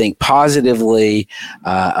 think positively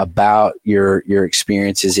about your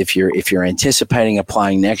experiences. If you're anticipating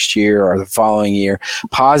applying next year or the following year,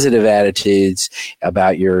 positive attitudes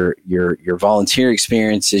about your volunteer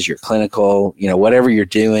experiences, your clinical, whatever you're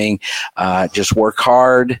doing. Just work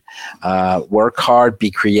hard,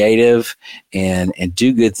 be creative, and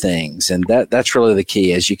do good things. And that's really the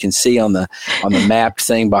key. As you can see on the mapped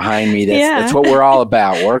thing behind me, that's what we're all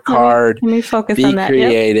about. Work hard, let me focus be on that.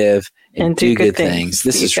 creative. Yep. And do good things.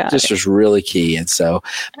 This is really key. And so,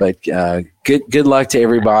 but good luck to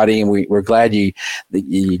everybody. And we're glad you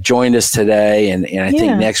joined us today. And I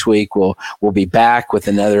think next week we'll be back with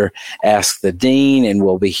another Ask the Dean, and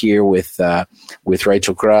we'll be here with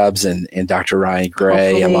Rachel Grubbs and Dr. Ryan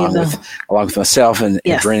Gray, along with myself and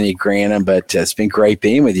Brittany Granum. But it's been great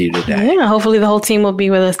being with you today. Yeah, hopefully the whole team will be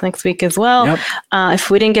with us next week as well. Yep. If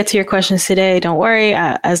we didn't get to your questions today, don't worry.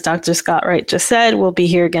 As Dr. Scott Wright just said, we'll be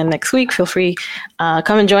here again next week. Feel free,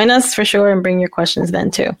 come and join us for sure, and bring your questions then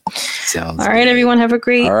too. Sounds all right, good. Everyone, have a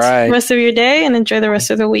great rest of your day, and enjoy the rest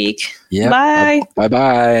of the week. Yep. Bye.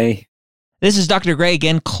 Bye-bye. This is Dr. Gray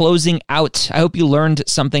again, closing out. I hope you learned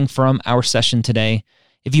something from our session today.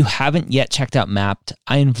 If you haven't yet checked out Mappd,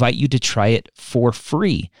 I invite you to try it for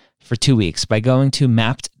free for 2 weeks by going to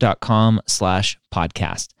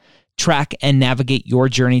mappd.com/podcast. Track and navigate your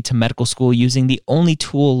journey to medical school using the only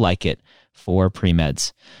tool like it for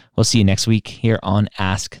pre-meds. We'll see you next week here on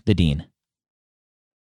Ask the Dean.